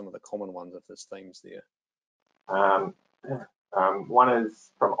some of the common ones, if there's themes there. One is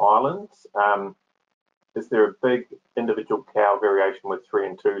from Ireland. Is there a big individual cow variation with 3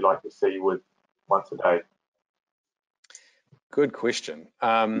 and 2 like you see with once a day? Good question.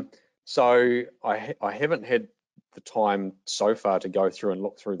 So I haven't had the time so far to go through and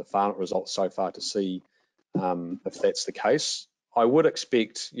look through the farm results so far to see if that's the case. I would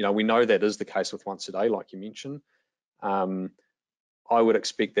expect, we know that is the case with once a day, like you mentioned. I would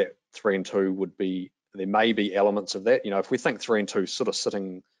expect that 3 and 2 would be, there may be elements of that. If we think 3 and 2 sort of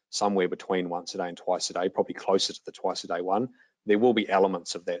sitting somewhere between once a day and twice a day, probably closer to the twice a day one, there will be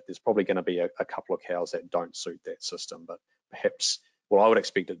elements of that. There's probably going to be a couple of cows that don't suit that system, but perhaps, well, I would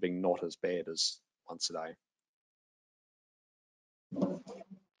expect it being not as bad as once a day.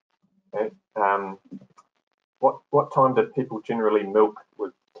 Okay. What time do people generally milk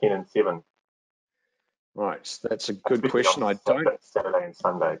with 10 and 7? Right, that's a good question. I don't. Saturday and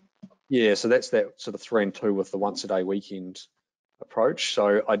Sunday. Yeah, so that's that sort of 3 and 2 with the once a day weekend approach.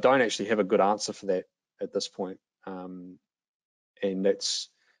 So I don't actually have a good answer for that at this point, and that's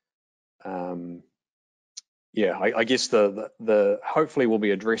yeah. I guess the hopefully will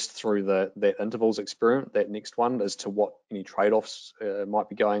be addressed through that intervals experiment, that next one, as to what any trade-offs might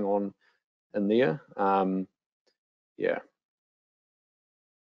be going on in there. Yeah.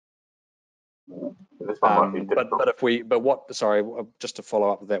 This one might be difficult. Sorry, just to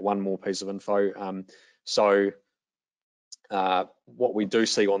follow up with that one more piece of info. So what we do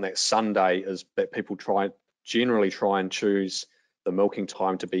see on that Sunday is that people generally try and choose the milking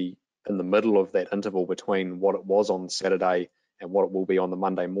time to be in the middle of that interval between what it was on Saturday and what it will be on the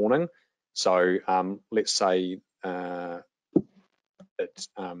Monday morning. So let's say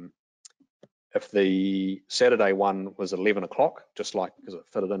if the Saturday one was 11 o'clock, just like because it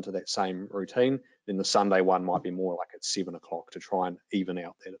fitted into that same routine, then the Sunday one might be more like at 7 o'clock to try and even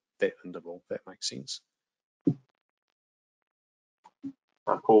out that interval, if that makes sense.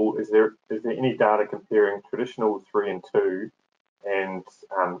 Paul, is there any data comparing traditional 3 and 2 and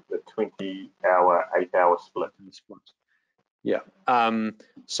the 20-hour, 8-hour split? Yeah.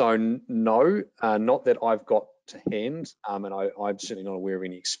 So no, not that I've got to hand, and I'm certainly not aware of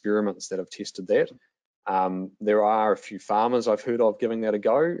any experiments that have tested that. There are a few farmers I've heard of giving that a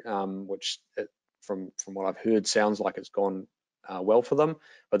go, which from what I've heard sounds like it's gone well for them,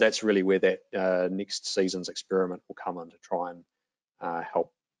 but that's really where that next season's experiment will come in to try and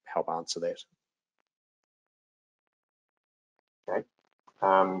help answer that. Okay.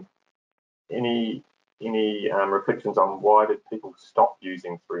 Any reflections on why did people stop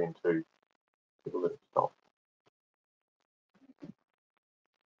using 3 and 2? People that have stopped.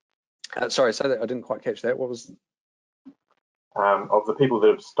 Sorry, so I didn't quite catch that. What was? Of the people that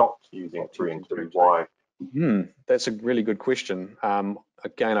have stopped using 3 and 2, why? That's a really good question.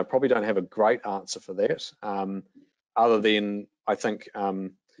 Again, I probably don't have a great answer for that, other than I think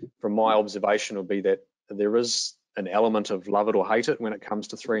from my observation would be that there is an element of love it or hate it when it comes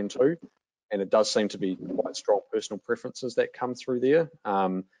to 3 and 2, and it does seem to be quite strong personal preferences that come through there.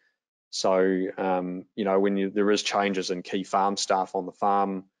 So you know, when there is changes in key farm staff on the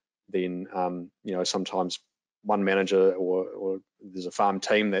farm, then you know, sometimes one manager or there's a farm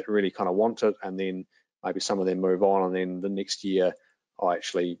team that really kind of want it, and then maybe some of them move on, and then the next year,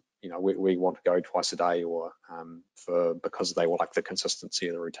 actually, you know, we want to go twice a day, or because they like the consistency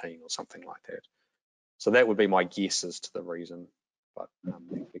of the routine or something like that. So that would be my guess as to the reason, but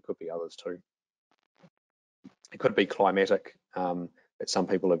there could be others too. It could be climatic, that some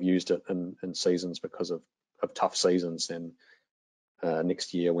people have used it in seasons because of tough seasons, and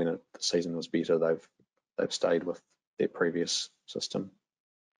next year when the season was better, they've stayed with their previous system.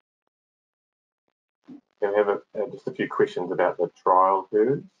 We have just a few questions about the trial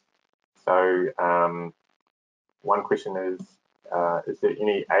herds. So one question is there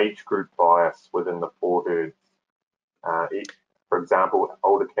any age group bias within the 4 herds? For example,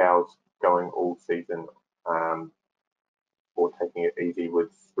 older cows going all season or taking it easy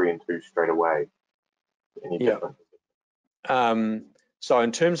with 3 and 2 straight away? Any difference? So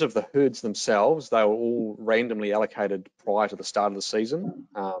in terms of the herds themselves, they were all randomly allocated prior to the start of the season.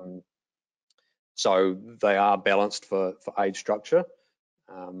 So they are balanced for age structure,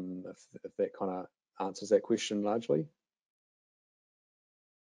 if that kind of answers that question largely.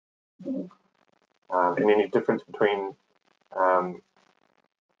 And any difference between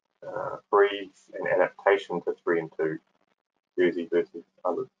breeds and adaptation to 3 and 2, Jersey versus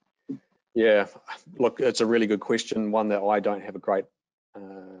others? Yeah, look, it's a really good question, one that I don't have a great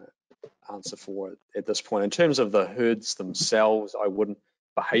answer for at this point. In terms of the herds themselves,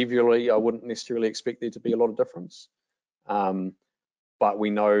 behaviorally, I wouldn't necessarily expect there to be a lot of difference. But we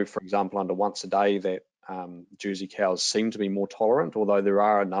know, for example, under once a day that Jersey cows seem to be more tolerant, although there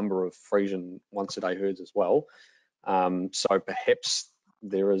are a number of Friesian once a day herds as well. So perhaps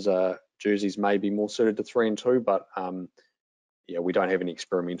there is Jerseys may be more suited to 3 and 2, but yeah, we don't have any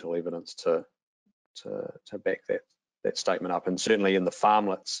experimental evidence to back that statement up. And certainly in the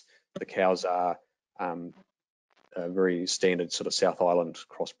farmlets, the cows are a very standard sort of South Island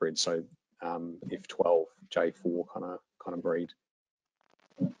crossbred, so F12, J4 kind of breed.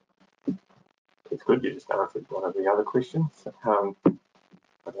 It's good you just answered one of the other questions about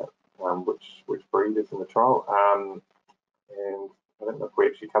which breed is in the trial. And I don't know if we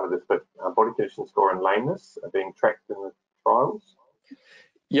actually covered this, but body condition score and lameness are being tracked in the trials.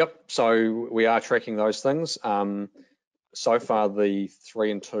 Yep, so we are tracking those things. So far, the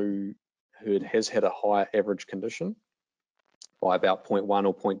 3 and 2 herd has had a higher average condition by about 0.1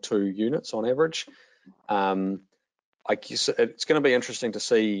 or 0.2 units on average. I guess it's going to be interesting to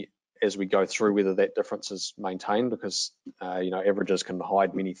see as we go through whether that difference is maintained, because you know, averages can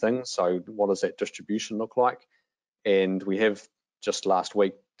hide many things. So what does that distribution look like? And we have just last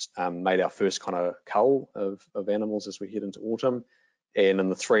week made our first kind of cull of animals as we head into autumn. And in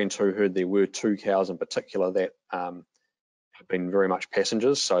the 3 and 2 herd, there were 2 cows in particular that have been very much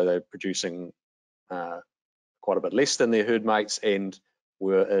passengers. So they're producing quite a bit less than their herd mates and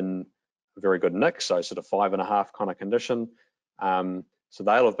were in a very good nick, so sort of 5.5 kind of condition. So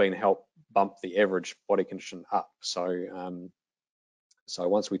they'll have been helped bump the average body condition up. So so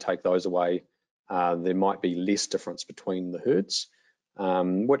once we take those away, there might be less difference between the herds,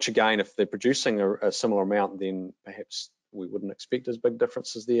 which again, if they're producing a similar amount, then perhaps we wouldn't expect as big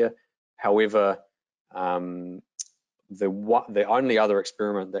differences there. However, the only other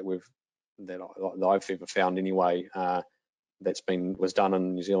experiment that I've ever found anyway, was done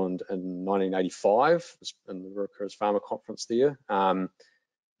in New Zealand in 1985 in the Ruakura's Farmer Conference there.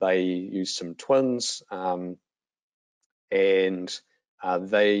 They used some twins, and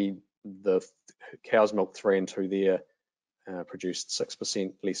the cows milk 3 and 2 there produced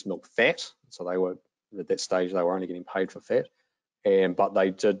 6% less milk fat. So they were at that stage, they were only getting paid for fat. but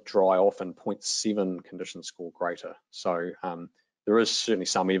they did dry off in 0.7 condition score greater. So there is certainly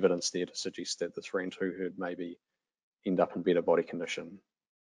some evidence there to suggest that the 3 and 2 herd maybe end up in better body condition.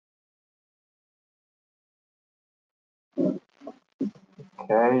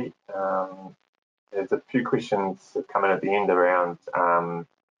 Okay, there's a few questions that come in at the end around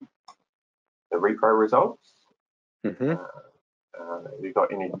the repro results. Mm-hmm. Have you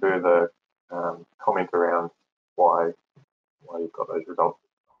got any further comment around why you've got those results?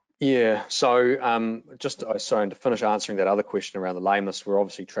 Yeah, so so to finish answering that other question around the lameness, we're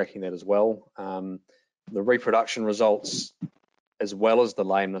obviously tracking that as well. The reproduction results, as well as the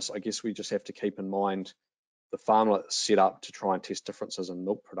lameness, I guess we just have to keep in mind the farmlet set up to try and test differences in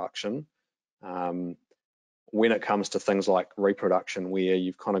milk production. When it comes to things like reproduction, where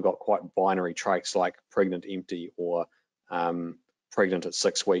you've kind of got quite binary traits like pregnant, empty, or pregnant at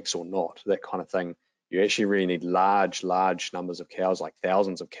 6 weeks or not, that kind of thing, you actually really need large numbers of cows, like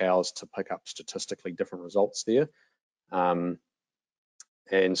thousands of cows, to pick up statistically different results there. And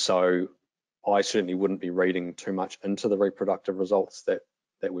so I certainly wouldn't be reading too much into the reproductive results that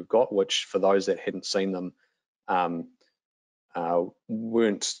we've got, which for those that hadn't seen them,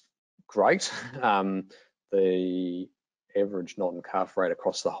 weren't great. The average not-in-calf rate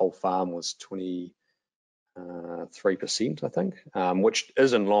across the whole farm was 23%, I think, which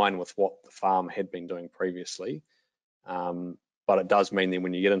is in line with what the farm had been doing previously. But it does mean that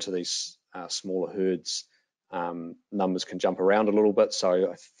when you get into these smaller herds, numbers can jump around a little bit.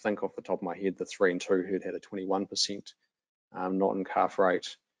 So I think off the top of my head, the 3 and 2 herd had a 21% not-in-calf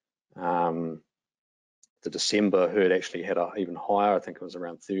rate. The December herd actually had a even higher, I think it was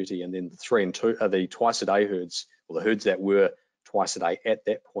around 30, and then the 3 and 2, the twice-a-day herds, or the herds that were twice a day at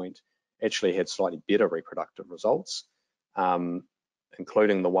that point, actually had slightly better reproductive results,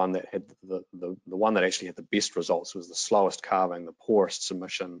 including the one that had the one that actually had the best results was the slowest calving, the poorest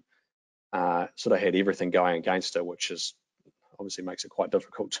submission, sort of had everything going against it, which is obviously makes it quite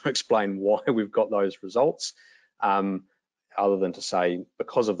difficult to explain why we've got those results, other than to say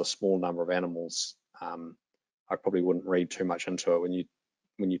because of the small number of animals. I probably wouldn't read too much into it.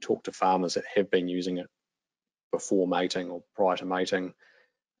 When you talk to farmers that have been using it before mating or prior to mating,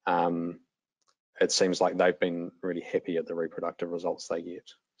 it seems like they've been really happy at the reproductive results they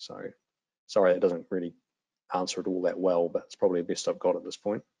get. So sorry, that doesn't really answer it all that well, but it's probably the best I've got at this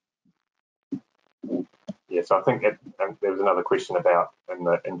point. Yeah, so I think there was another question about in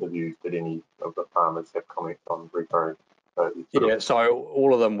the interviews, did any of the farmers have comments on repro? Yeah, so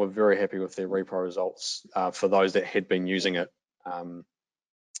all of them were very happy with their repro results for those that had been using it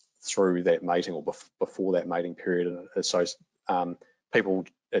through that mating or before that mating period. And so people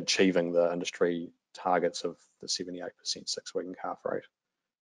achieving the industry targets of the 78% 6-week and calf rate.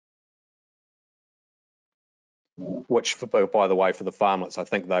 Which, by the way, for the farmlets, I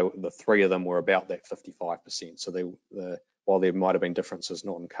think the 3 of them were about that 55%. So while there might have been differences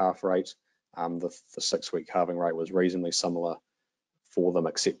not in calf rate, the 6-week calving rate was reasonably similar for them,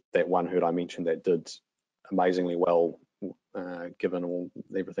 except that one herd I mentioned that did amazingly well, given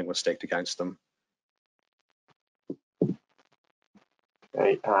everything was stacked against them.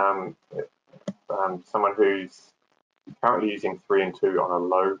 Okay, someone who's currently using 3 and 2 on a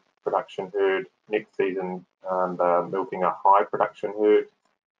low production herd, next season milking a high production herd,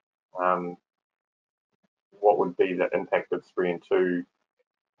 what would be the impact of 3 and 2?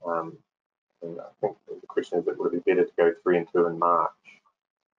 And I think the question is, would it be better to go 3 and 2 in March?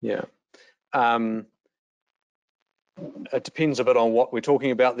 Yeah. It depends a bit on what we're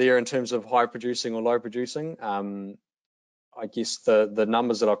talking about there in terms of high producing or low producing. I guess the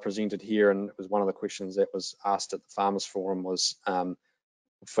numbers that I presented here, and it was one of the questions that was asked at the Farmers Forum, was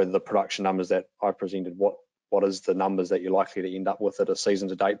for the production numbers that I presented, what is the numbers that you're likely to end up with at a season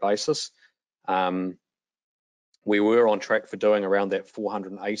to date basis? We were on track for doing around that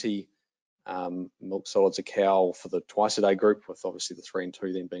 480 milk solids a cow for the twice a day group, with obviously the 3 and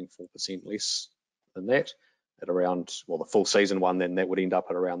 2 then being 4% less than that at around, well, the full season one, then that would end up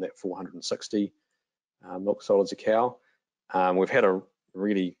at around that 460 milk solids a cow. We've had a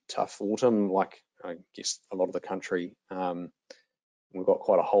really tough autumn, like I guess a lot of the country. We've got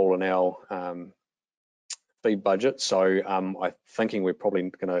quite a hole in our feed budget, so I'm thinking we're probably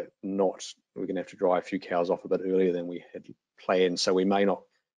we're gonna have to dry a few cows off a bit earlier than we had planned, so we may not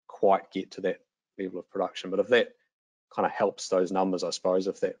quite get to that level of production. But if that kind of helps those numbers, I suppose,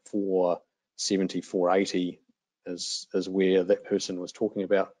 if that 470, 480 is where that person was talking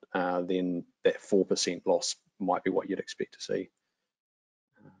about, then that 4% loss might be what you'd expect to see.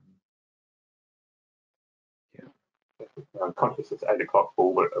 I'm conscious it's 8 o'clock,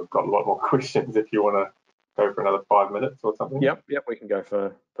 Paul, but I've got a lot more questions if you want to go for another 5 minutes or something? Yep, we can go for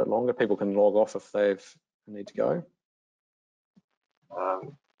a bit longer. People can log off if they need to go.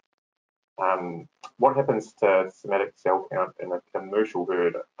 What happens to somatic cell count in a commercial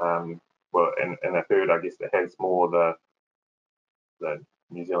herd? Well, in a herd, I guess, that has more the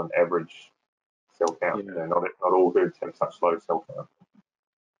New Zealand average cell count. Yeah. You know, not all herds have such low cell count.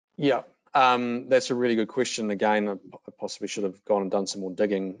 Yeah, that's a really good question. Again, I possibly should have gone and done some more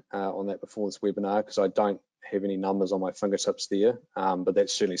digging on that before this webinar, because I don't have any numbers on my fingertips there, but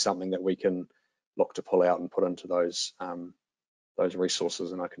that's certainly something that we can look to pull out and put into those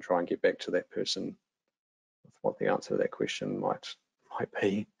resources, and I can try and get back to that person with what the answer to that question might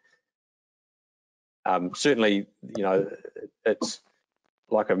be. Certainly, you know, it's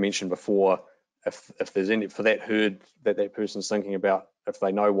like I've mentioned before, if there's any for that herd that person's thinking about, if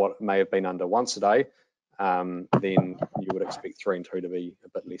they know what may have been under once a day, then you would expect 3 and 2 to be a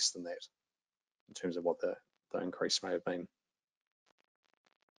bit less than that in terms of what the increase may have been.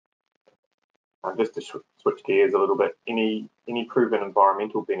 Just to switch gears a little bit, any proven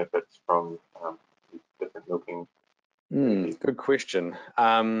environmental benefits from different milking? Good question.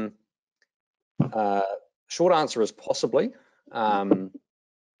 Short answer is possibly.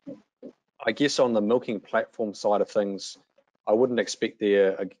 I guess on the milking platform side of things, I wouldn't expect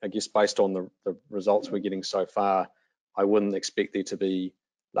there, I guess based on the results we're getting so far, I wouldn't expect there to be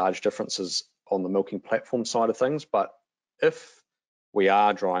large differences on the milking platform side of things. But if we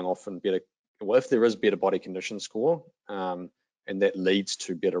are drying off and if there is better body condition score, and that leads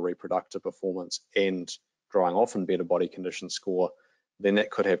to better reproductive performance and drying off and better body condition score, then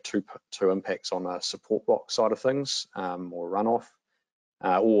that could have two impacts on a support block side of things, or runoff.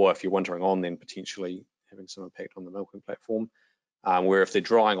 Or if you're wintering on, then potentially having some impact on the milking platform, where if they're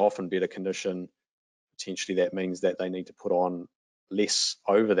drying off in better condition, potentially that means that they need to put on less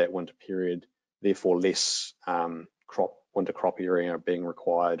over that winter period, therefore less winter crop area being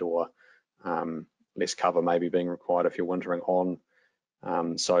required, or less cover maybe being required if you're wintering on.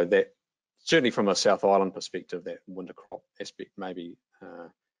 So that certainly from a South Island perspective, that winter crop aspect maybe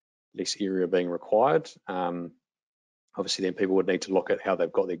less area being required. Obviously, then people would need to look at how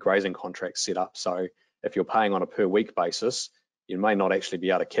they've got their grazing contracts set up. So if you're paying on a per week basis, you may not actually be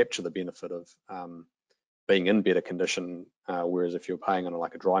able to capture the benefit of being in better condition. Whereas if you're paying on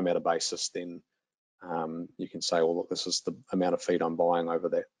like a dry matter basis, then you can say, well, look, this is the amount of feed I'm buying over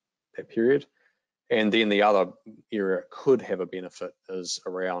that period. And then the other area it could have a benefit is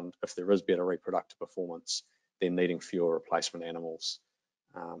around if there is better reproductive performance, then needing fewer replacement animals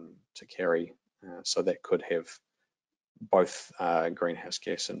to carry. So that could have both greenhouse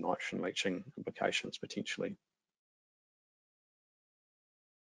gas and nitrogen leaching implications potentially.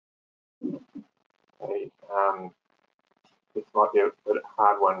 Okay. This might be a bit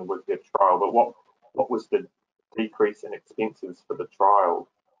hard one with the trial, but what was the decrease in expenses for the trial?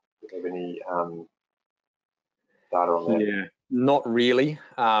 Do you have any data on that? Yeah, not really.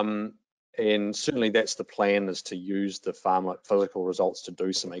 And certainly that's the plan, is to use the farmlet physical results to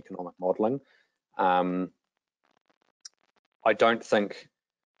do some economic modelling. I don't think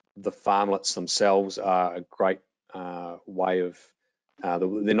the farmlets themselves are a great way of, they're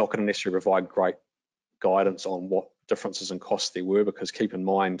not going to necessarily provide great guidance on what differences in costs there were, because keep in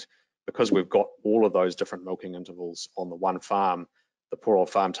mind, because we've got all of those different milking intervals on the one farm, the poor old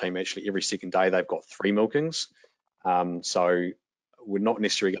farm team actually every second day they've got 3 milkings. So we're not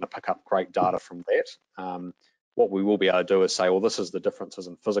necessarily going to pick up great data from that. What we will be able to do is say, well, this is the differences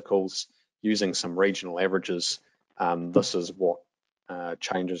in physicals using some regional averages. This is what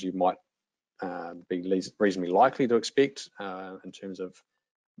changes you might be reasonably likely to expect in terms of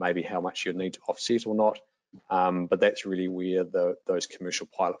maybe how much you'd need to offset or not. But that's really where those commercial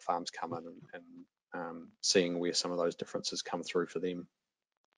pilot farms come in, and seeing where some of those differences come through for them.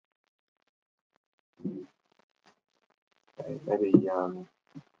 Okay, maybe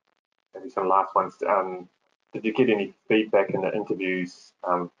some last ones. Did you get any feedback in the interviews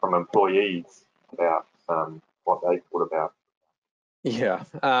from employees about what they thought about? Yeah,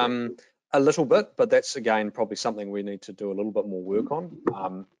 a little bit, but that's again probably something we need to do a little bit more work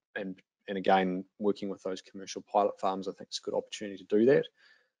on. And again, working with those commercial pilot farms, I think it's a good opportunity to do that.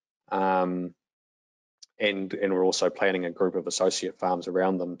 And we're also planning a group of associate farms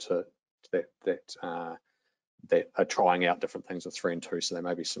around them that are trying out different things with 3 and 2. So there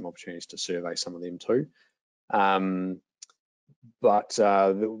may be some opportunities to survey some of them too. But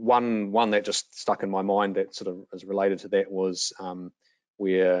the one that just stuck in my mind that sort of is related to that was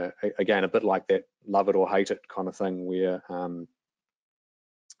where, again, a bit like that love it or hate it kind of thing, where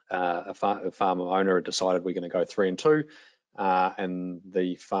a farmer owner had decided we're going to go 3 and 2, and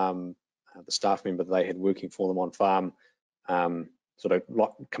the farm the staff member they had working for them on farm sort of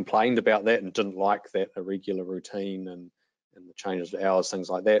complained about that and didn't like that irregular routine and the changes of hours, things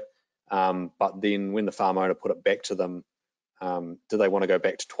like that. But then when the farm owner put it back to them, do they want to go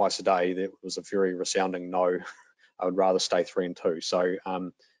back to twice a day? That was a very resounding no. I would rather stay 3 and 2. So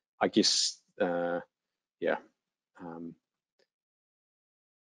I guess, yeah,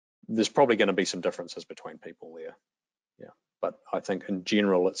 there's probably going to be some differences between people there. Yeah, but I think in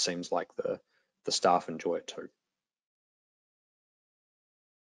general, it seems like the staff enjoy it too.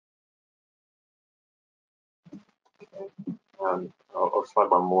 I'll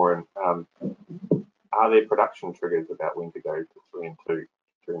slide one more in. Are there production triggers about when to go to 3 and 2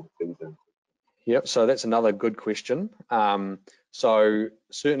 during the season? Yep, so that's another good question. So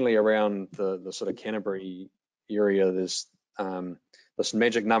certainly around the sort of Canterbury area, there's this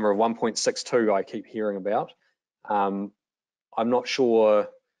magic number of 1.62 I keep hearing about. I'm not sure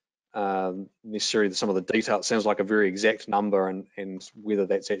necessarily some of the detail. It sounds like a very exact number, and whether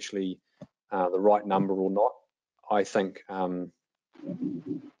that's actually the right number or not. I think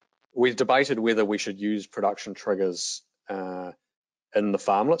we've debated whether we should use production triggers in the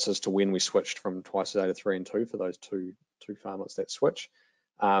farmlets as to when we switched from twice a day to 3 and 2 for those two farmlets that switch.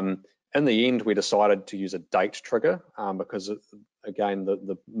 In the end, we decided to use a date trigger because, again,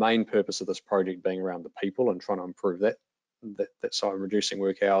 the main purpose of this project being around the people and trying to improve that side, reducing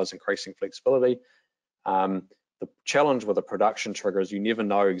work hours, increasing flexibility. The challenge with a production trigger is you never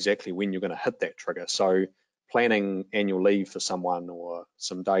know exactly when you're going to hit that trigger. So planning annual leave for someone or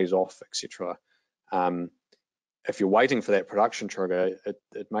some days off, etc. If you're waiting for that production trigger,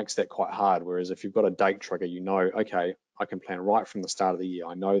 it makes that quite hard. Whereas if you've got a date trigger, you know, okay, I can plan right from the start of the year.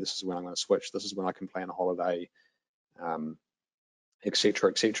 I know this is when I'm going to switch. This is when I can plan a holiday, etc.,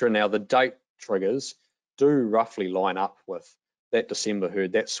 etc. Now, the date triggers do roughly line up with that December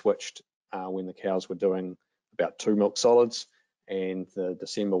herd that switched when the cows were doing about 2 milk solids, and the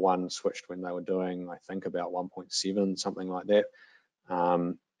December one switched when they were doing, I think, about 1.7, something like that.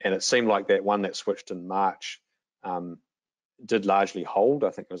 And it seemed like that one that switched in March did largely hold. I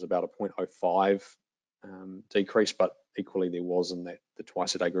think it was about a 0.05 decrease, but equally there was in that the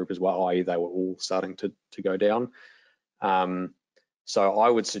twice a day group as well, i.e. they were all starting to go down. So I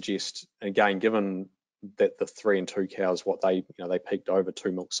would suggest, again, given that the 3 and 2 cows, what they peaked over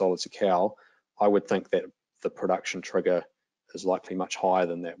 2 milk solids a cow, I would think that the production trigger is likely much higher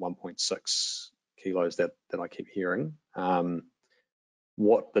than that 1.6 kilos that I keep hearing.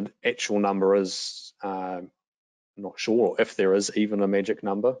 What the actual number is, not sure if there is even a magic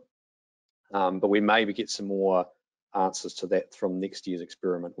number, but we maybe get some more answers to that from next year's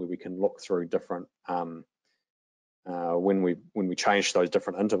experiment, where we can look through different when we change those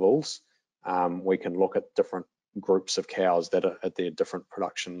different intervals, we can look at different groups of cows that are at their different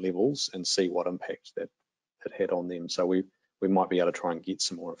production levels and see what impact that it had on them. So we might be able to try and get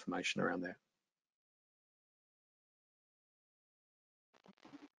some more information around that.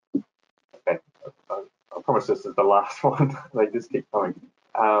 Okay, I promise this is the last one. They just keep coming.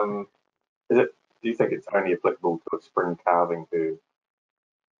 Do you think it's only applicable to a spring calving herd?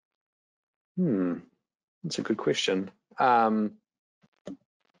 That's a good question. Off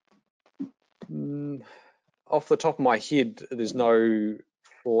the top of my head, there's no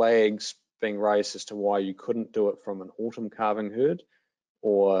flags being raised as to why you couldn't do it from an autumn calving herd,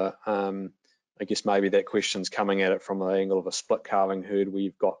 or I guess maybe that question's coming at it from the angle of a split calving herd where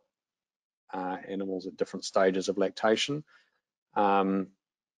you've got animals at different stages of lactation. I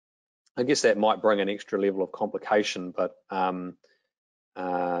guess that might bring an extra level of complication, but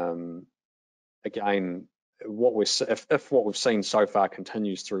again, if what we've seen so far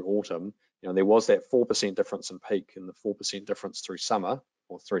continues through autumn, there was that 4% difference in peak and the 4% difference through summer,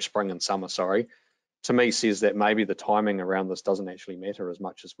 or through spring and summer, sorry, to me says that maybe the timing around this doesn't actually matter as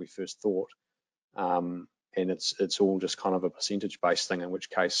much as we first thought. And it's all just kind of a percentage-based thing, in which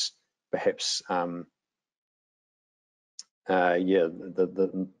case perhaps yeah,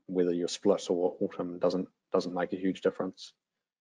 whether you're split or autumn doesn't make a huge difference.